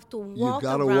another. You have to walk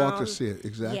around. You got to walk to see it,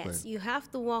 exactly. Yes, you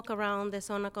have to walk around the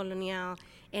Zona Colonial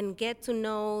and get to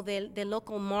know the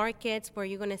local markets where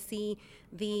you're going to see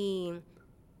the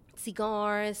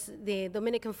cigars, the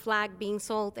Dominican flag being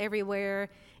sold everywhere,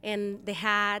 and the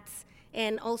hats,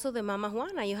 and also the Mama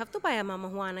Juana. You have to buy a Mama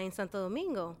Juana in Santo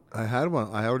Domingo. I had one.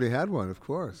 I already had one, of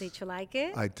course. Did you like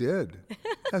it? I did.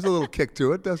 Has a little kick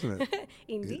to it, doesn't it?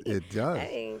 Indeed. It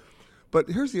does. But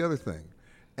here's the other thing,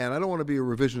 and I don't want to be a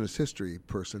revisionist history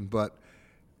person, but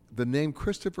the name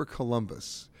Christopher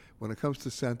Columbus, when it comes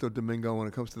to Santo Domingo, when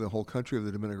it comes to the whole country of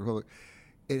the Dominican Republic,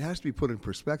 it has to be put in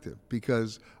perspective,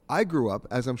 because I grew up,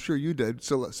 as I'm sure you did,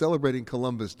 celebrating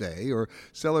Columbus Day or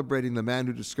celebrating the man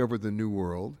who discovered the New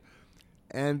World.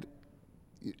 And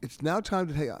it's now time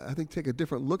to take a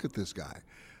different look at this guy.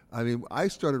 I mean, I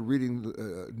started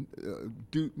reading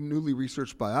newly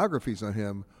researched biographies on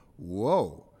him.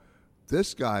 Whoa,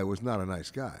 this guy was not a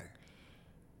nice guy.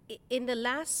 In the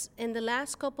last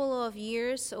couple of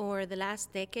years, or the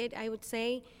last decade, I would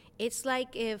say, it's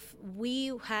like if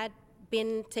we had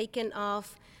been taken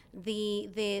off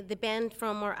the band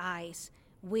from our eyes.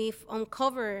 We've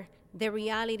uncovered the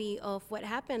reality of what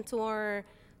happened to our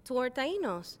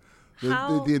Taínos.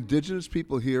 The indigenous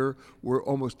people here were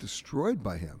almost destroyed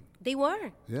by him. They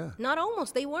were. Yeah. Not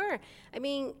almost, they were. I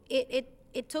mean,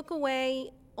 it took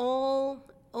away all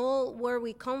where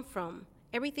we come from.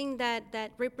 Everything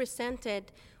that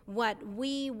represented what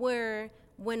we were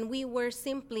when we were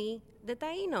simply the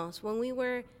Taínos, when we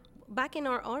were back in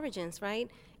our origins, right?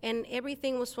 And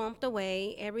everything was swamped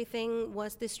away, everything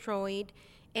was destroyed,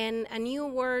 and a new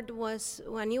world was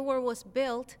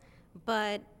built,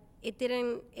 but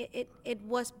it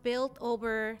was built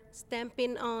over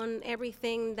stamping on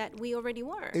everything that we already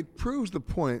were. It proves the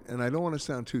point, and I don't want to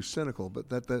sound too cynical, but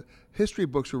that the history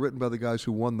books were written by the guys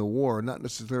who won the war, not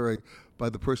necessarily by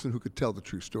the person who could tell the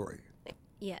true story.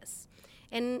 Yes.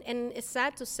 And it's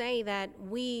sad to say that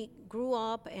we grew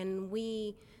up and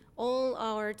all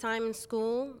our time in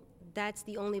school, that's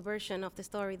the only version of the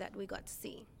story that we got to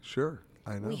see. Sure,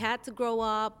 I know. We had to grow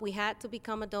up, we had to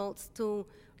become adults to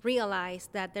realize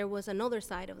that there was another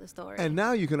side of the story. And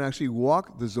now you can actually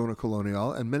walk the Zona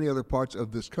Colonial and many other parts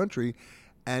of this country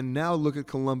and now look at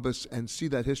Columbus and see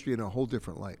that history in a whole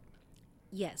different light.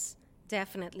 Yes,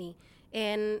 definitely.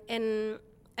 And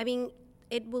I mean,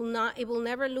 it will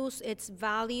never lose its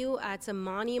value as a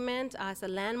monument, as a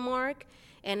landmark,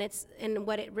 and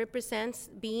what it represents,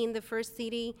 being the first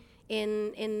city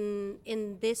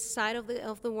in this side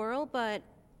of the world. But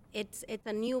it's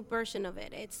a new version of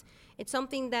it. It's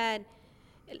something that,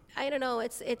 I don't know,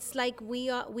 it's like we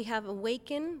have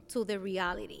awakened to the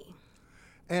reality.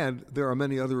 And there are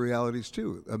many other realities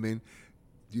too. I mean,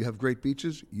 do you have great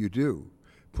beaches? You do.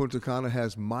 Punta Cana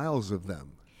has miles of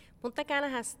them. Punta Cana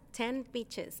has 10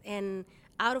 beaches, and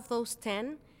out of those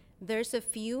 10, there's a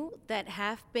few that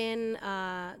have been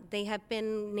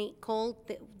called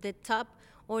the top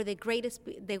or the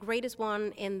greatest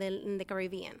one in the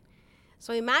Caribbean.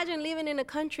 So imagine living in a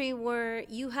country where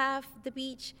you have the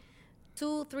beach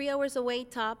 2-3 hours away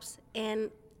tops,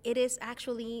 and it is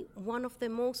actually one of the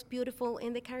most beautiful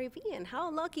in the Caribbean.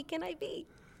 How lucky can I be?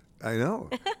 I know.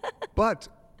 But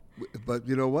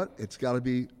you know what? It's got to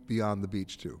be beyond the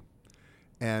beach too.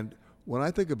 And when I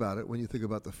think about it, when you think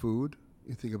about the food,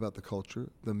 you think about the culture,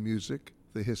 the music,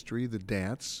 the history, the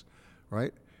dance,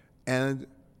 right? And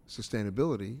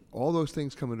sustainability, all those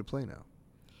things come into play now.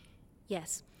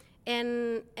 Yes.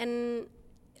 And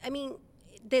I mean,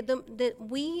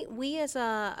 we as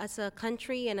a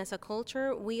country and as a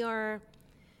culture, we're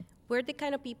the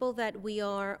kind of people that we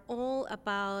are all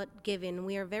about giving.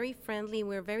 We are very friendly,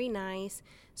 we're very nice,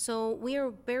 so we are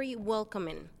very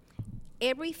welcoming.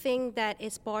 Everything that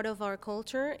is part of our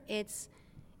culture, it's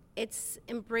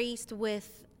embraced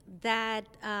with that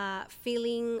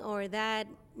feeling or that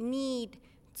need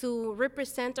to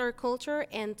represent our culture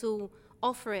and to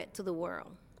offer it to the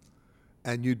world.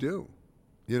 And you do.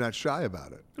 You're not shy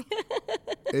about it.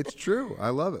 It's true. I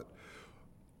love it.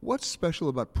 What's special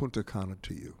about Punta Cana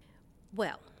to you?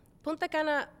 Well, Punta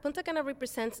Cana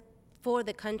represents, for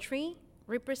the country,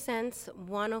 represents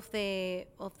one of the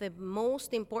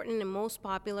most important and most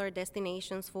popular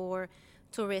destinations for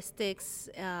touristics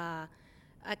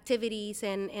activities,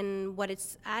 and what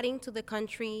it's adding to the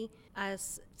country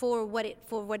as for what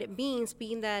it means,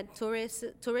 being that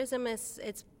tourism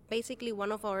it's basically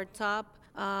one of our top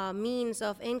means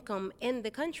of income in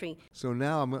the country. So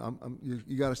now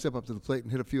you got to step up to the plate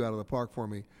and hit a few out of the park for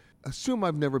me. Assume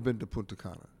I've never been to Punta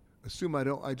Cana. Assume I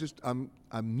don't.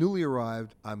 I'm newly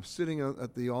arrived. I'm sitting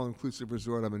at the all-inclusive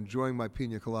resort. I'm enjoying my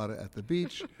pina colada at the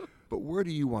beach. But where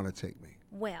do you want to take me?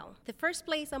 Well, the first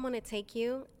place I'm going to take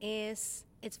you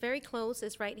it's very close.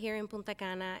 It's right here in Punta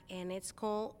Cana, and it's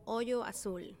called Hoyo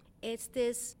Azul. It's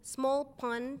this small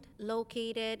pond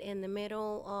located in the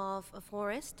middle of a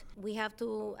forest. We have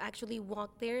to actually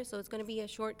walk there, so it's going to be a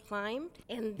short climb.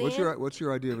 And then, what's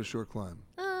your idea of a short climb?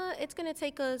 It's going to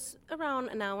take us around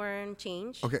an hour and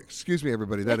change. Okay, excuse me,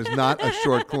 everybody. That is not a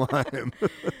short climb.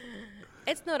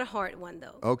 It's not a hard one,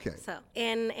 though. Okay. So,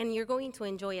 and you're going to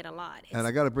enjoy it a lot. And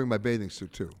I got to bring my bathing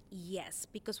suit, too. Yes,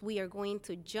 because we are going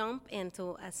to jump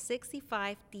into a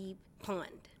 65 deep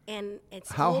pond. And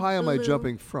it's How high am I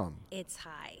jumping from? It's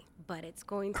high, but it's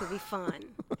going to be fun.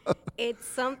 It's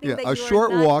something that a you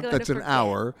short are not walk going that's to an forget.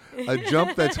 hour, a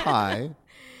jump that's high.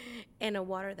 And a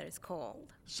water that is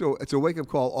cold. So it's a wake-up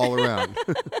call all around.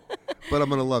 But I'm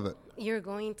going to love it. You're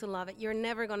going to love it. You're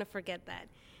never going to forget that.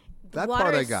 That water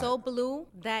part I is got. so blue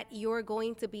that you're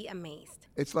going to be amazed.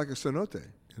 It's like a cenote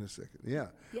in a second. Yeah.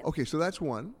 Yep. Okay, so that's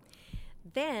one.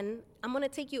 Then I'm going to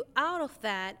take you out of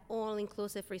that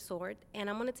all-inclusive resort, and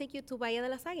I'm going to take you to Bahía de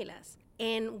las Águilas.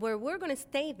 And where we're going to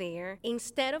stay there,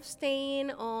 instead of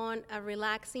staying on a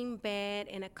relaxing bed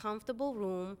in a comfortable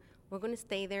room, we're going to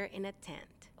stay there in a tent.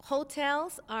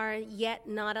 Hotels are yet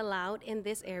not allowed in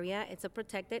this area. It's a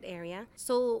protected area.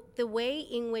 So the way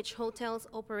in which hotels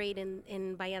operate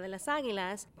in Bahía de las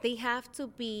Águilas, they have to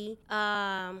be,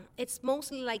 it's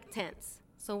mostly like tents.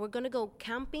 So we're going to go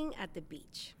camping at the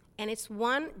beach. And it's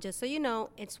just so you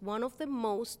know, it's one of the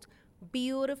most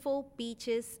beautiful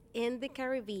beaches in the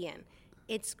Caribbean.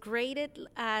 It's graded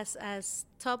as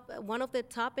one of the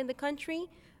top in the country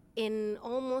in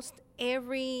almost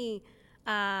every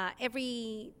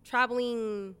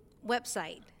traveling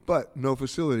website. But no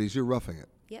facilities, you're roughing it.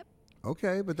 Yep.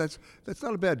 Okay, but that's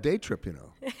not a bad day trip, you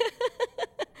know.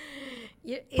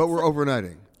 But we're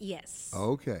overnighting. Yes.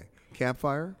 Okay.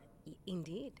 Campfire?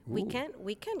 Indeed. Ooh.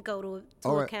 We can't go to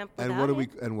All a right. camp And without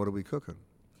what are we cooking?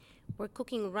 We're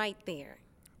cooking right there.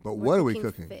 But We're what are we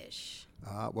cooking? Fish.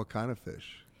 What kind of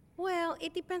fish? Well,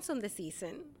 it depends on the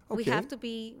season. Okay. We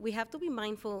have to be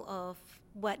mindful of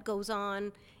what goes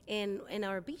on in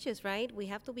our beaches, right? We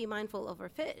have to be mindful of our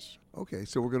fish. Okay,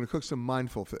 so we're going to cook some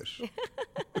mindful fish.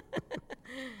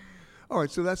 All right,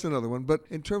 so that's another one. But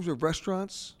in terms of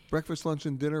restaurants, Breakfast, lunch,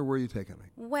 and dinner, where are you taking me?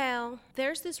 Well,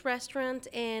 there's this restaurant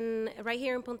right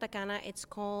here in Punta Cana. It's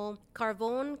called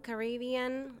Carbon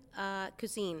Caribbean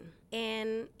Cuisine.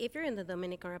 And if you're in the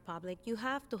Dominican Republic, you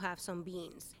have to have some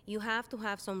beans. You have to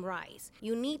have some rice.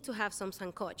 You need to have some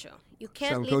sancocho. You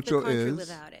can't leave the Sancocho country is?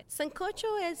 without it. Sancocho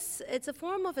it's a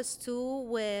form of a stew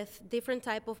with different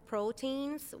type of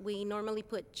proteins. We normally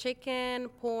put chicken,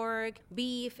 pork,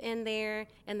 beef in there,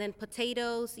 and then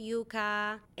potatoes,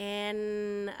 yuca,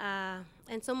 and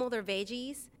some other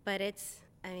veggies. But it's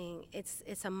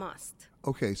a must.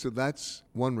 Okay, so that's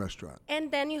one restaurant. And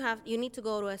then you need to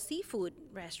go to a seafood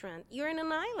restaurant. You're in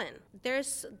an island.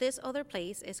 There's this other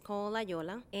place. It's called La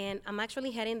Yola, and I'm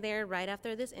actually heading there right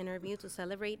after this interview to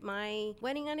celebrate my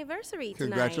wedding anniversary tonight.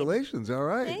 Congratulations. All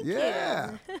right. Thank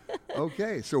yeah. you.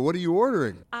 Okay, so what are you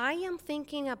ordering? I am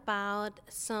thinking about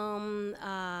some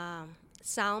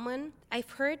salmon.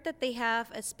 I've heard that they have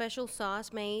a special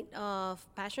sauce made of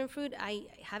passion fruit. I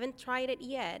haven't tried it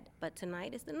yet, but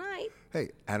tonight is the night. Hey,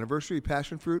 anniversary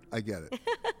passion fruit, I get it.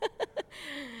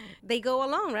 They go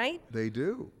along, right? They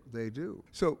do. They do.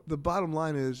 So the bottom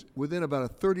line is, within about a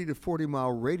 30 to 40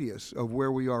 mile radius of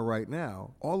where we are right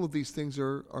now, all of these things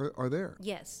are there.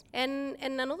 Yes. And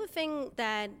another thing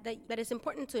that is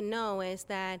important to know is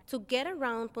that to get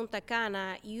around Punta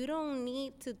Cana, you don't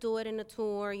need to do it in a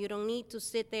tour. You don't need to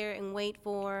sit there and wait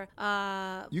for...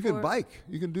 You can bike.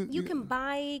 You can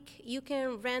bike. You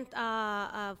can rent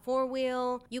a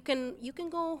four-wheel. You can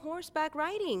go horseback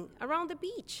riding around the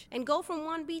beach and go from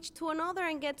one beach to another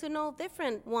and get to know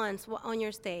different ones on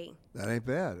your stay. That ain't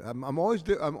bad. I'm always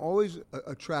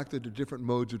attracted to different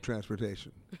modes of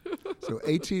transportation. So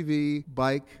ATV,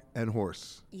 bike, and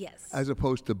horse. Yes. As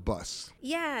opposed to bus.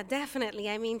 Yeah, definitely.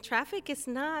 I mean, traffic is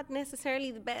not necessarily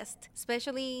the best,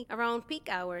 especially around peak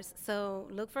hours. So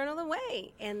look for another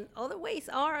way, and other ways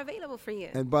are available for you.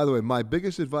 And by the way, my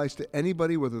biggest advice to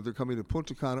anybody, whether they're coming to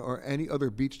Punta Cana or any other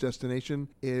beach destination,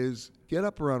 is get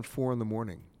up around 4 in the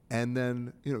morning. And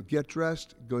then, get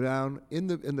dressed, go down in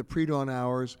the pre-dawn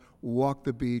hours, walk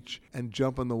the beach, and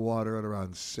jump in the water at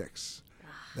around 6.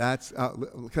 That's,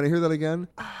 can I hear that again?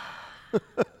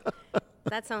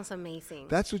 That sounds amazing.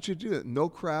 That's what you do. No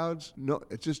crowds. No,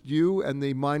 it's just you and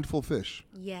the mindful fish.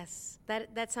 Yes,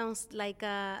 that sounds like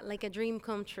a dream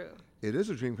come true. It is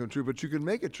a dream come true, but you can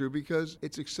make it true because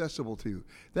it's accessible to you.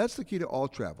 That's the key to all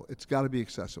travel. It's got to be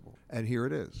accessible, and here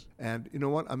it is. And you know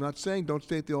what? I'm not saying don't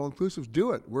stay at the all-inclusives.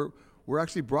 Do it. We're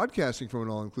actually broadcasting from an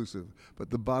all-inclusive,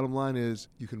 but the bottom line is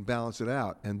you can balance it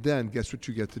out, and then guess what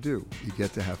you get to do? You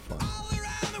get to have fun.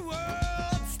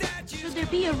 Should there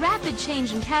be a rapid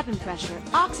change in cabin pressure,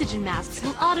 oxygen masks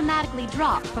will automatically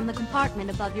drop from the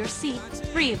compartment above your seat,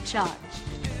 free of charge.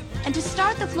 And to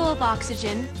start the flow of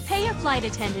oxygen, pay your flight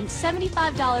attendant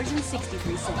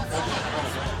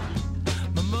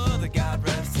 $75.63. My mother, God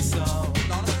rest her soul.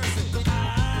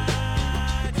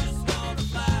 I just wanna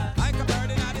fly like a bird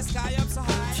in the sky up so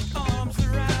high. Put your arms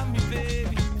around me,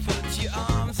 baby. Put your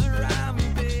arms around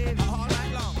me, baby. All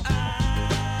night long.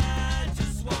 I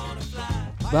just wanna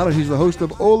fly. Valerie, he's the host of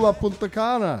Hola Punta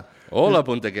Cana. Hola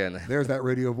Punta Cana. There's that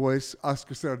radio voice.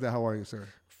 Oscar Cerda, how are you, sir?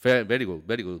 Very good,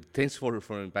 very good. Thanks for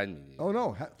inviting me. Oh,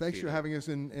 no. Thanks for having us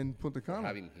in Punta Cana.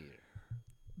 Having here.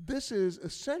 This is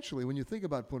essentially, when you think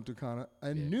about Punta Cana,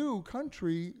 a new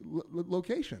country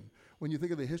location. When you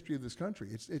think of the history of this country,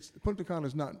 it's Punta Cana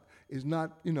is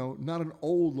not an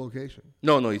old location.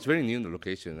 No, it's very new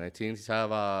location. I think it's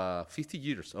 50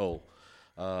 years old.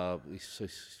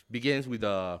 It begins with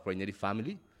the Raineri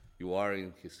family. You are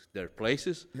in their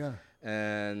places. Yeah.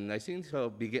 And I think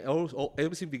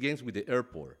everything begins with the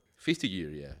airport. 50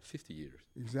 years.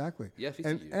 Exactly. Yeah, 50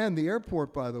 years. And the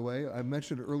airport, by the way, I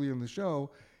mentioned it earlier in the show,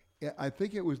 I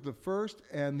think it was the first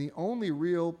and the only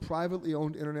real privately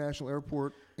owned international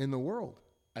airport in the world.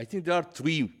 I think there are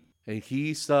 3. And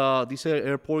this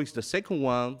airport is the second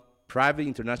one private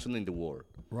international in the world.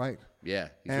 Right. Yeah,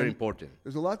 it's very important.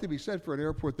 There's a lot to be said for an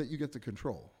airport that you get to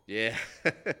control. Yeah,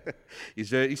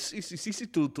 it's easy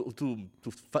to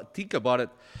think about it.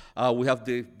 We have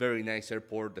the very nice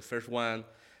airport, the first one,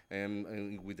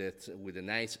 and with a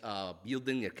nice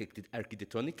building,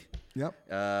 architectonic. Yep.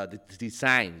 The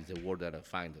design is the word that I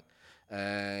find it,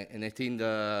 and I think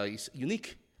it's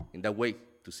unique in that way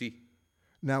to see.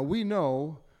 Now we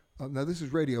know. Now this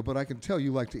is radio, but I can tell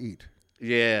you like to eat.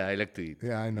 Yeah, I like to eat.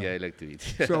 Yeah, I know. Yeah, I like to eat.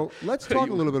 So let's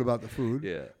talk a little bit about the food.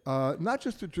 Yeah. Not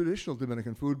just the traditional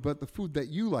Dominican food, but the food that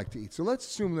you like to eat. So let's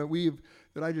assume that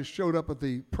I just showed up at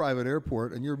the private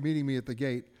airport and you're meeting me at the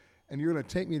gate and you're going to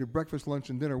take me to breakfast, lunch,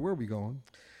 and dinner. Where are we going?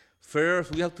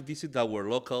 First, we have to visit our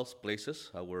local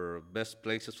places, our best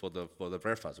places for the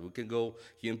breakfast. We can go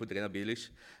here in Punta Cana Village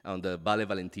on the Valle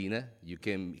Valentina. You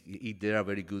can eat there a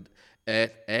very good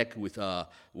egg with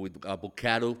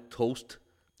avocado toast,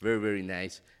 very, very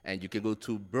nice. And you can go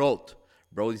to Broad.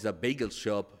 Broad is a bagel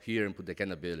shop here in Punta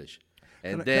Cana Village.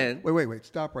 And then wait,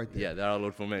 stop right there. Yeah, there are a lot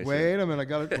of information. Wait a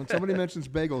minute, when somebody mentions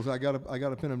bagels, I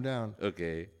gotta pin them down.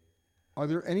 Okay. Are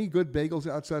there any good bagels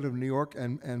outside of New York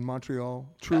and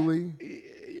Montreal? Truly?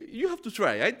 You have to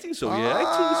try. I think so. Yeah,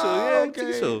 I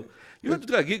think so. You have to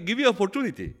try. Give you an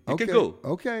opportunity. You can go.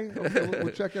 Okay. We'll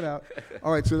check it out.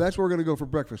 All right. So that's where we're gonna go for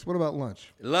breakfast. What about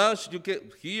lunch? Lunch, you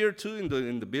get here too in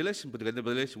the village. In Punta Cana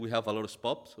Village, we have a lot of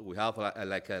spots. We have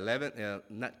like 11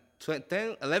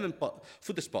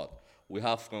 food spots. We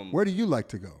have from. Where do you like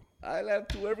to go? I like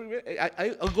to everywhere.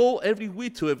 I go every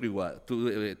week to everywhere,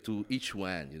 to each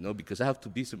one, because I have to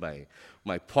visit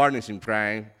my partners in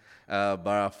crime.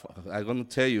 But I'm gonna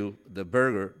tell you, the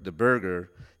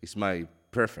burger is my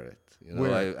preferred.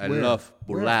 I love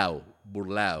Burlao.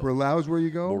 Burlao is where you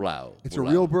go? Burlao. It's a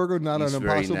real burger, not an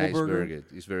impossible burger?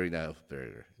 It's very nice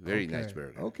burger. Very nice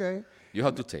burger. Okay. You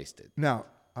have to taste it. Now,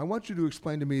 I want you to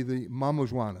explain to me the Mama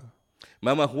Juana.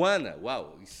 Mama Juana,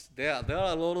 wow. There are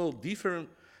a lot of different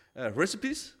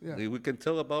recipes that we can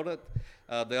tell about it.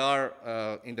 They are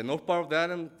in the north part of the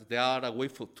island. There are a way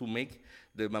to make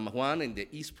the Mama Juana. In the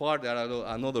east part, there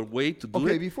are another way to do it.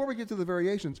 Okay, before we get to the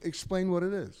variations, explain what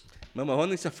it is. Mama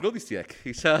Juana is aphrodisiac.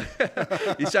 It's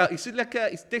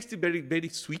tasty, very, very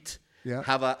sweet. Yeah.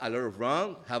 Have a lot of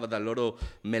rum. Have a lot of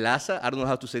melassa. I don't know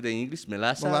how to say that in English.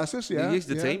 Melassa. Molasses, yeah. It's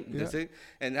the same. The same.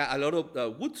 And a lot of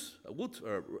roots. Herbs.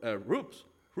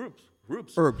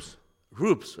 Roots. Roots.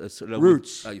 Roots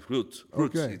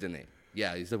Okay. is the name.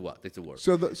 Yeah, it's the word. That's the word.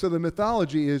 So the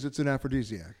mythology is it's an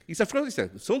aphrodisiac. It's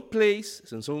aphrodisiac. Some place,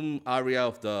 in some area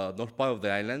of the north part of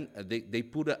the island, they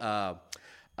put the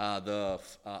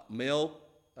male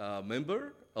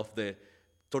member of the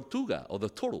tortuga or the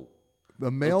turtle. The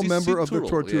male member of the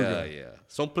tortuga. Yeah.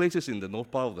 Some places in the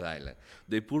north part of the island,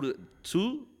 they put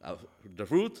two, the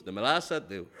root, the melassa,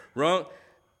 the rum,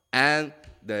 and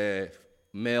the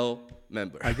male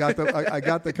member. I got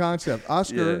the concept.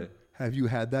 Oscar, have you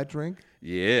had that drink?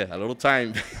 Yeah, a lot of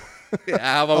time. I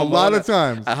have a lot of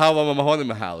times. I have a Mama Juana in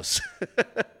my house.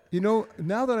 Now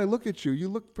that I look at you, you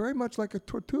look very much like a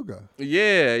tortuga.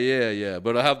 Yeah.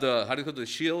 But I have the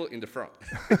shield in the front.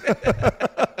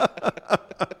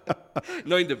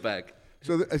 No, in the back.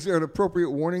 So is there an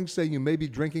appropriate warning saying you may be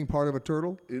drinking part of a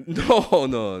turtle? No.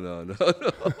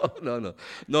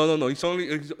 It's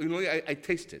only I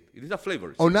taste it. It is a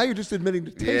flavor. Oh, now you're just admitting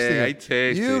to tasting it. Yeah, I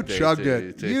taste it.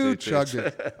 You chugged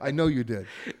it. I know you did.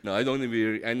 No, I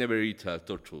never eat a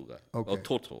tortuga or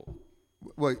turtle.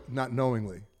 Well, not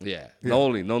knowingly. Yeah.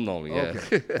 Not knowingly. Yeah.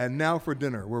 Okay. And now for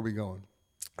dinner, where are we going?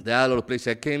 There are a lot of places.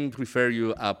 I can refer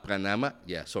you a Pranama.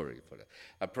 Yeah, sorry for that.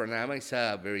 A Pranama is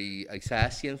it's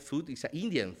Asian food. It's an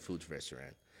Indian food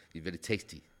restaurant. It's very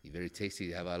tasty. They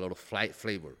have a lot of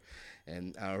flavor.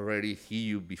 And I already hear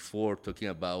you before talking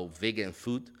about vegan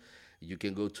food. You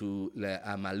can go to La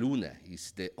Amaluna.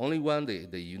 It's the only one,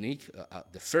 the unique,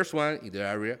 the first one in the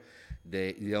area.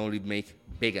 They only make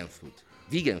vegan food.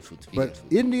 Indian food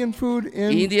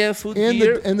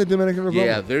in the Dominican Republic.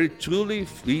 Yeah, very truly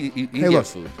Indian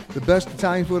food. The best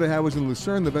Italian food I had was in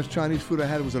Lucerne. The best Chinese food I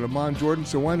had was in Amman, Jordan.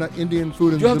 So why not Indian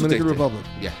food in the Dominican Republic?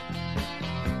 Yeah.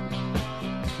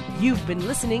 You've been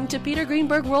listening to Peter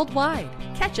Greenberg Worldwide.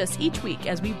 Catch us each week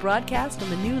as we broadcast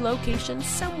from a new location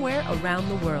somewhere around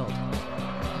the world.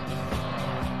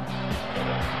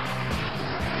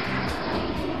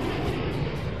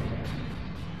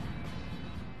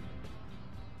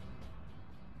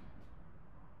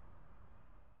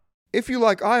 If you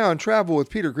like Ion Travel with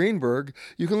Peter Greenberg,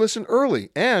 you can listen early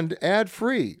and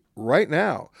ad-free right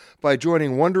now by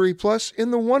joining Wondery Plus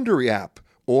in the Wondery app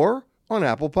or on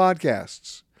Apple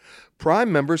Podcasts. Prime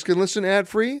members can listen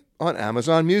ad-free on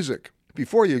Amazon Music.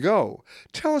 Before you go,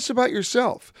 tell us about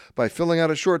yourself by filling out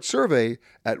a short survey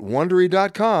at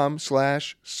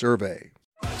Wondery.com/survey.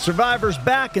 Survivor's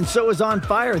back, and so is On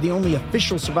Fire, the only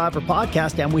official Survivor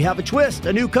podcast, and we have a twist,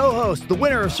 a new co-host, the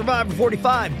winner of Survivor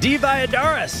 45, Dee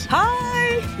Valladares.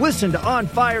 Hi! Listen to On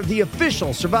Fire, the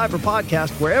official Survivor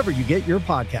podcast, wherever you get your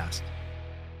podcast.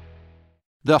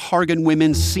 The Hargan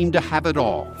women seem to have it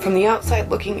all. From the outside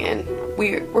looking in,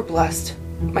 we were blessed.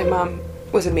 My mom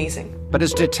was amazing. But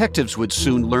as detectives would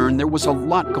soon learn, there was a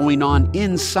lot going on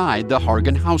inside the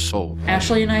Hargan household.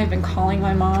 Ashley and I have been calling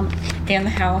my mom and the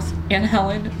house and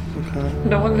Helen. Okay.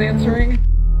 No one's answering.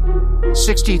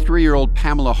 63-year-old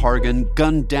Pamela Hargan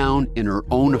gunned down in her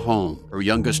own home. Her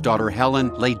youngest daughter,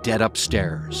 Helen, lay dead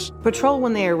upstairs. Patrol,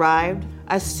 when they arrived,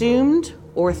 assumed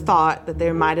or thought that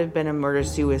there might have been a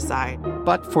murder-suicide.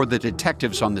 But for the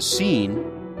detectives on the scene,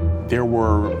 there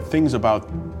were things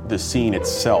about the scene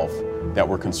itself that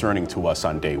were concerning to us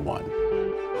on day one.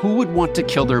 Who would want to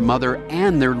kill their mother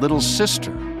and their little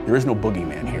sister? There is no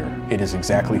boogeyman here. It is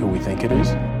exactly who we think it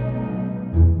is.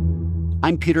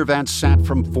 I'm Peter Van Sant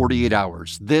from 48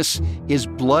 Hours. This is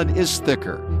Blood is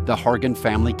Thicker, the Hargan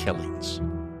Family Killings.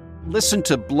 Listen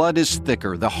to Blood is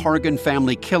Thicker, the Hargan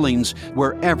Family Killings,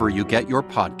 wherever you get your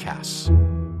podcasts.